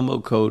the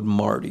promo code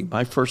Marty,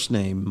 my first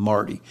name,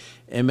 Marty,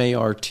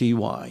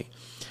 M-A-R-T-Y,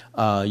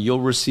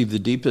 you'll receive the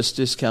deepest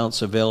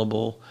discounts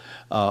available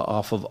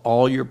off of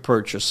all your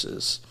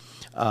purchases.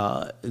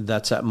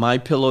 That's at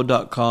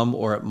mypillow.com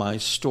or at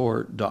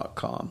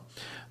mystore.com.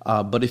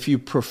 But if you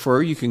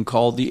prefer, you can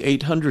call the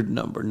 800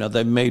 number. Now,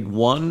 they've made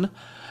one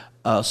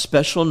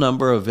special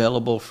number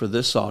available for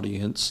this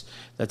audience.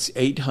 That's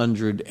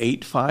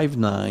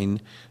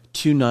 800-859-2938.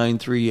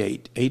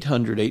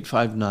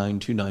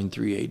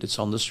 800-859-2938. It's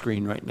on the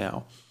screen right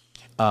now.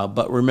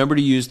 But remember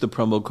to use the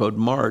promo code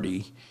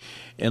Marty.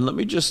 And let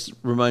me just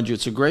remind you,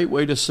 it's a great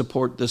way to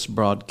support this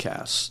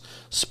broadcast,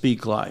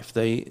 Speak Life.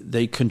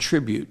 They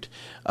contribute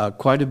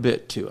quite a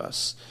bit to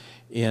us.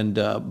 And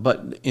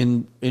but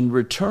in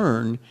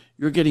return,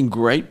 you're getting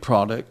great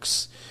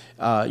products.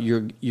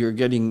 you're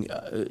getting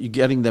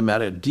them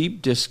at a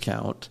deep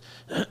discount,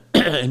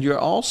 and you're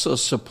also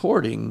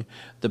supporting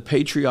the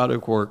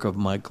patriotic work of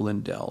Mike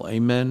Lindell.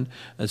 Amen.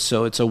 And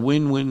so it's a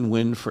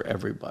win-win-win for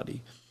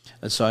everybody.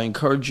 And so I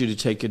encourage you to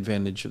take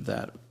advantage of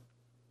that.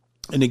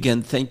 And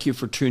again, thank you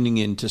for tuning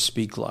in to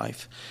Speak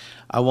Life.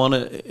 I want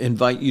to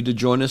invite you to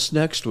join us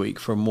next week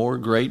for more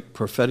great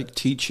prophetic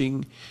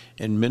teaching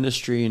and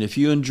ministry. And if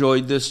you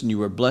enjoyed this and you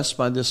were blessed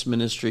by this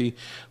ministry,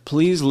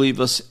 please leave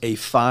us a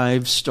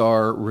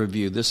 5-star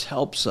review. This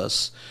helps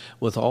us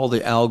with all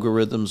the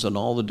algorithms and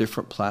all the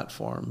different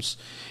platforms.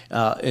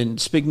 And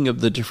speaking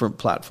of the different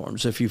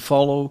platforms, if you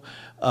follow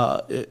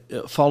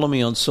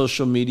me on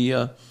social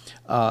media,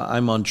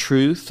 I'm on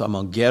Truth, I'm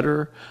on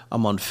Getter,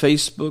 I'm on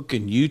Facebook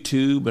and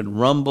YouTube and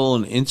Rumble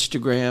and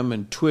Instagram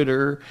and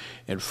Twitter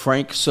and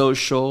Frank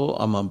Social,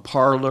 I'm on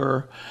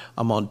Parler,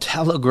 I'm on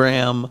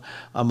Telegram,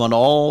 I'm on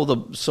all the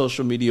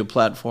social media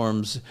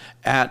platforms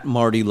at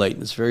Marty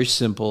Layton. It's very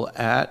simple,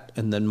 at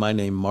and then my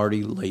name,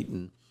 Marty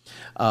Layton.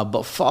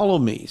 But follow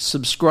me,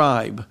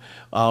 subscribe,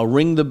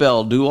 ring the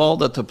bell, do all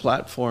that the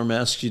platform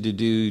asks you to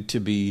do to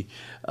be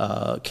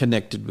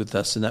connected with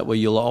us, and that way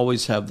you'll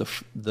always have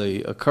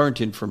the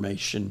current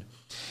information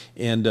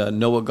and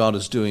know what God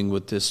is doing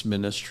with this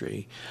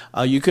ministry.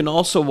 You can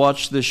also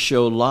watch this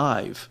show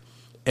live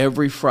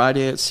every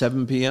Friday at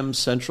 7 p.m.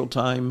 Central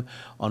Time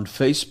on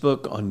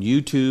Facebook, on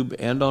YouTube,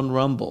 and on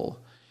Rumble.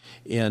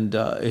 And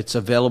it's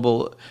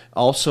available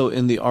also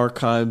in the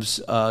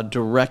archives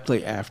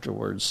directly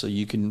afterwards, so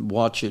you can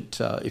watch it.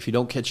 If you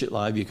don't catch it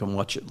live, you can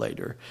watch it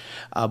later.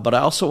 But I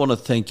also want to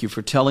thank you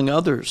for telling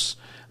others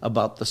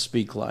about the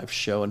Speak Life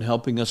show and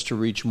helping us to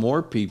reach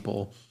more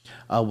people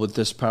with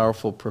this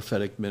powerful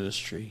prophetic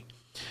ministry.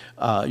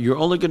 You're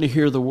only going to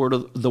hear the word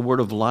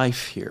of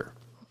life here,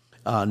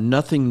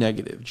 nothing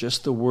negative,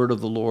 just the word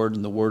of the Lord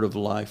and the word of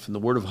life and the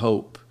word of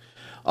hope.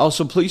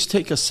 Also, please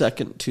take a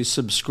second to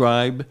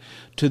subscribe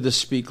to the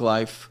Speak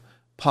Life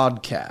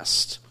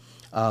podcast.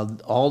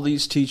 All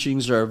these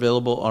teachings are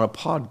available on a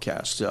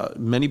podcast.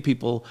 Many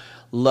people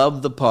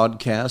love the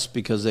podcast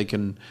because they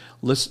can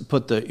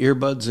put the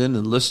earbuds in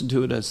and listen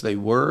to it as they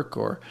work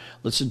or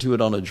listen to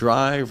it on a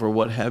drive or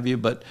what have you.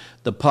 But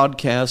the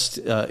podcast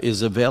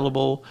is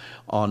available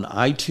on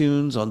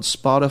iTunes, on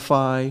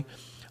Spotify,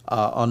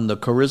 on the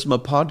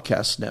Charisma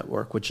Podcast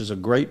Network, which is a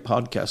great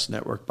podcast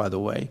network, by the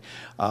way,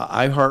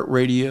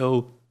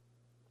 iHeartRadio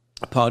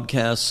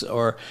podcasts,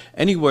 or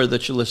anywhere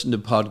that you listen to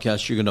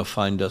podcasts, you're going to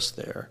find us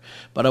there.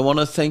 But I want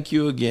to thank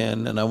you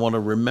again, and I want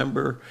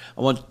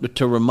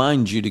to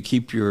remind you to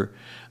keep your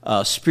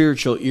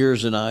spiritual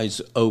ears and eyes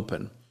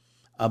open,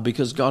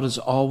 because God is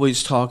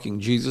always talking.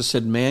 Jesus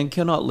said, man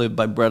cannot live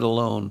by bread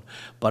alone,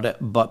 but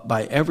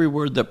by every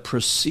word that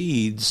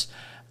proceeds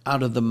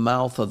out of the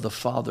mouth of the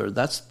Father.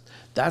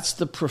 That's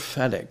the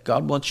prophetic.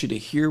 God wants you to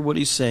hear what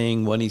he's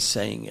saying when he's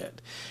saying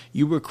it.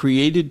 You were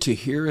created to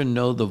hear and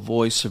know the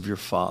voice of your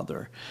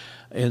Father.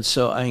 And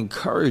so I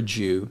encourage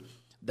you,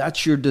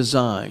 that's your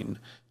design,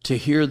 to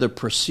hear the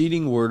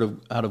proceeding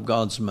word out of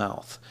God's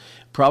mouth.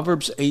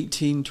 Proverbs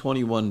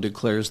 18:21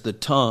 declares the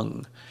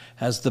tongue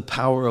has the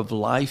power of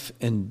life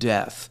and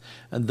death,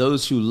 and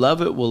those who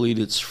love it will eat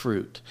its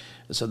fruit.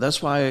 And so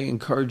that's why I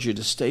encourage you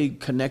to stay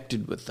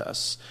connected with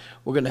us.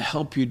 We're going to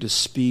help you to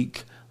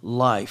speak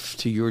life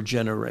to your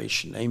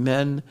generation.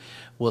 Amen.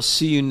 We'll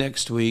see you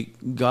next week.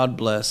 God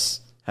bless.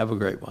 Have a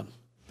great one.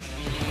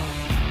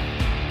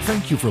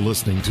 Thank you for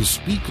listening to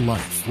Speak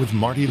Life with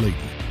Marty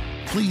Layton.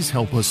 Please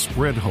help us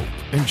spread hope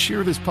and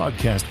share this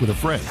podcast with a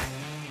friend.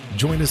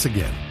 Join us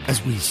again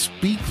as we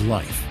speak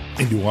life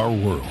into our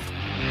world.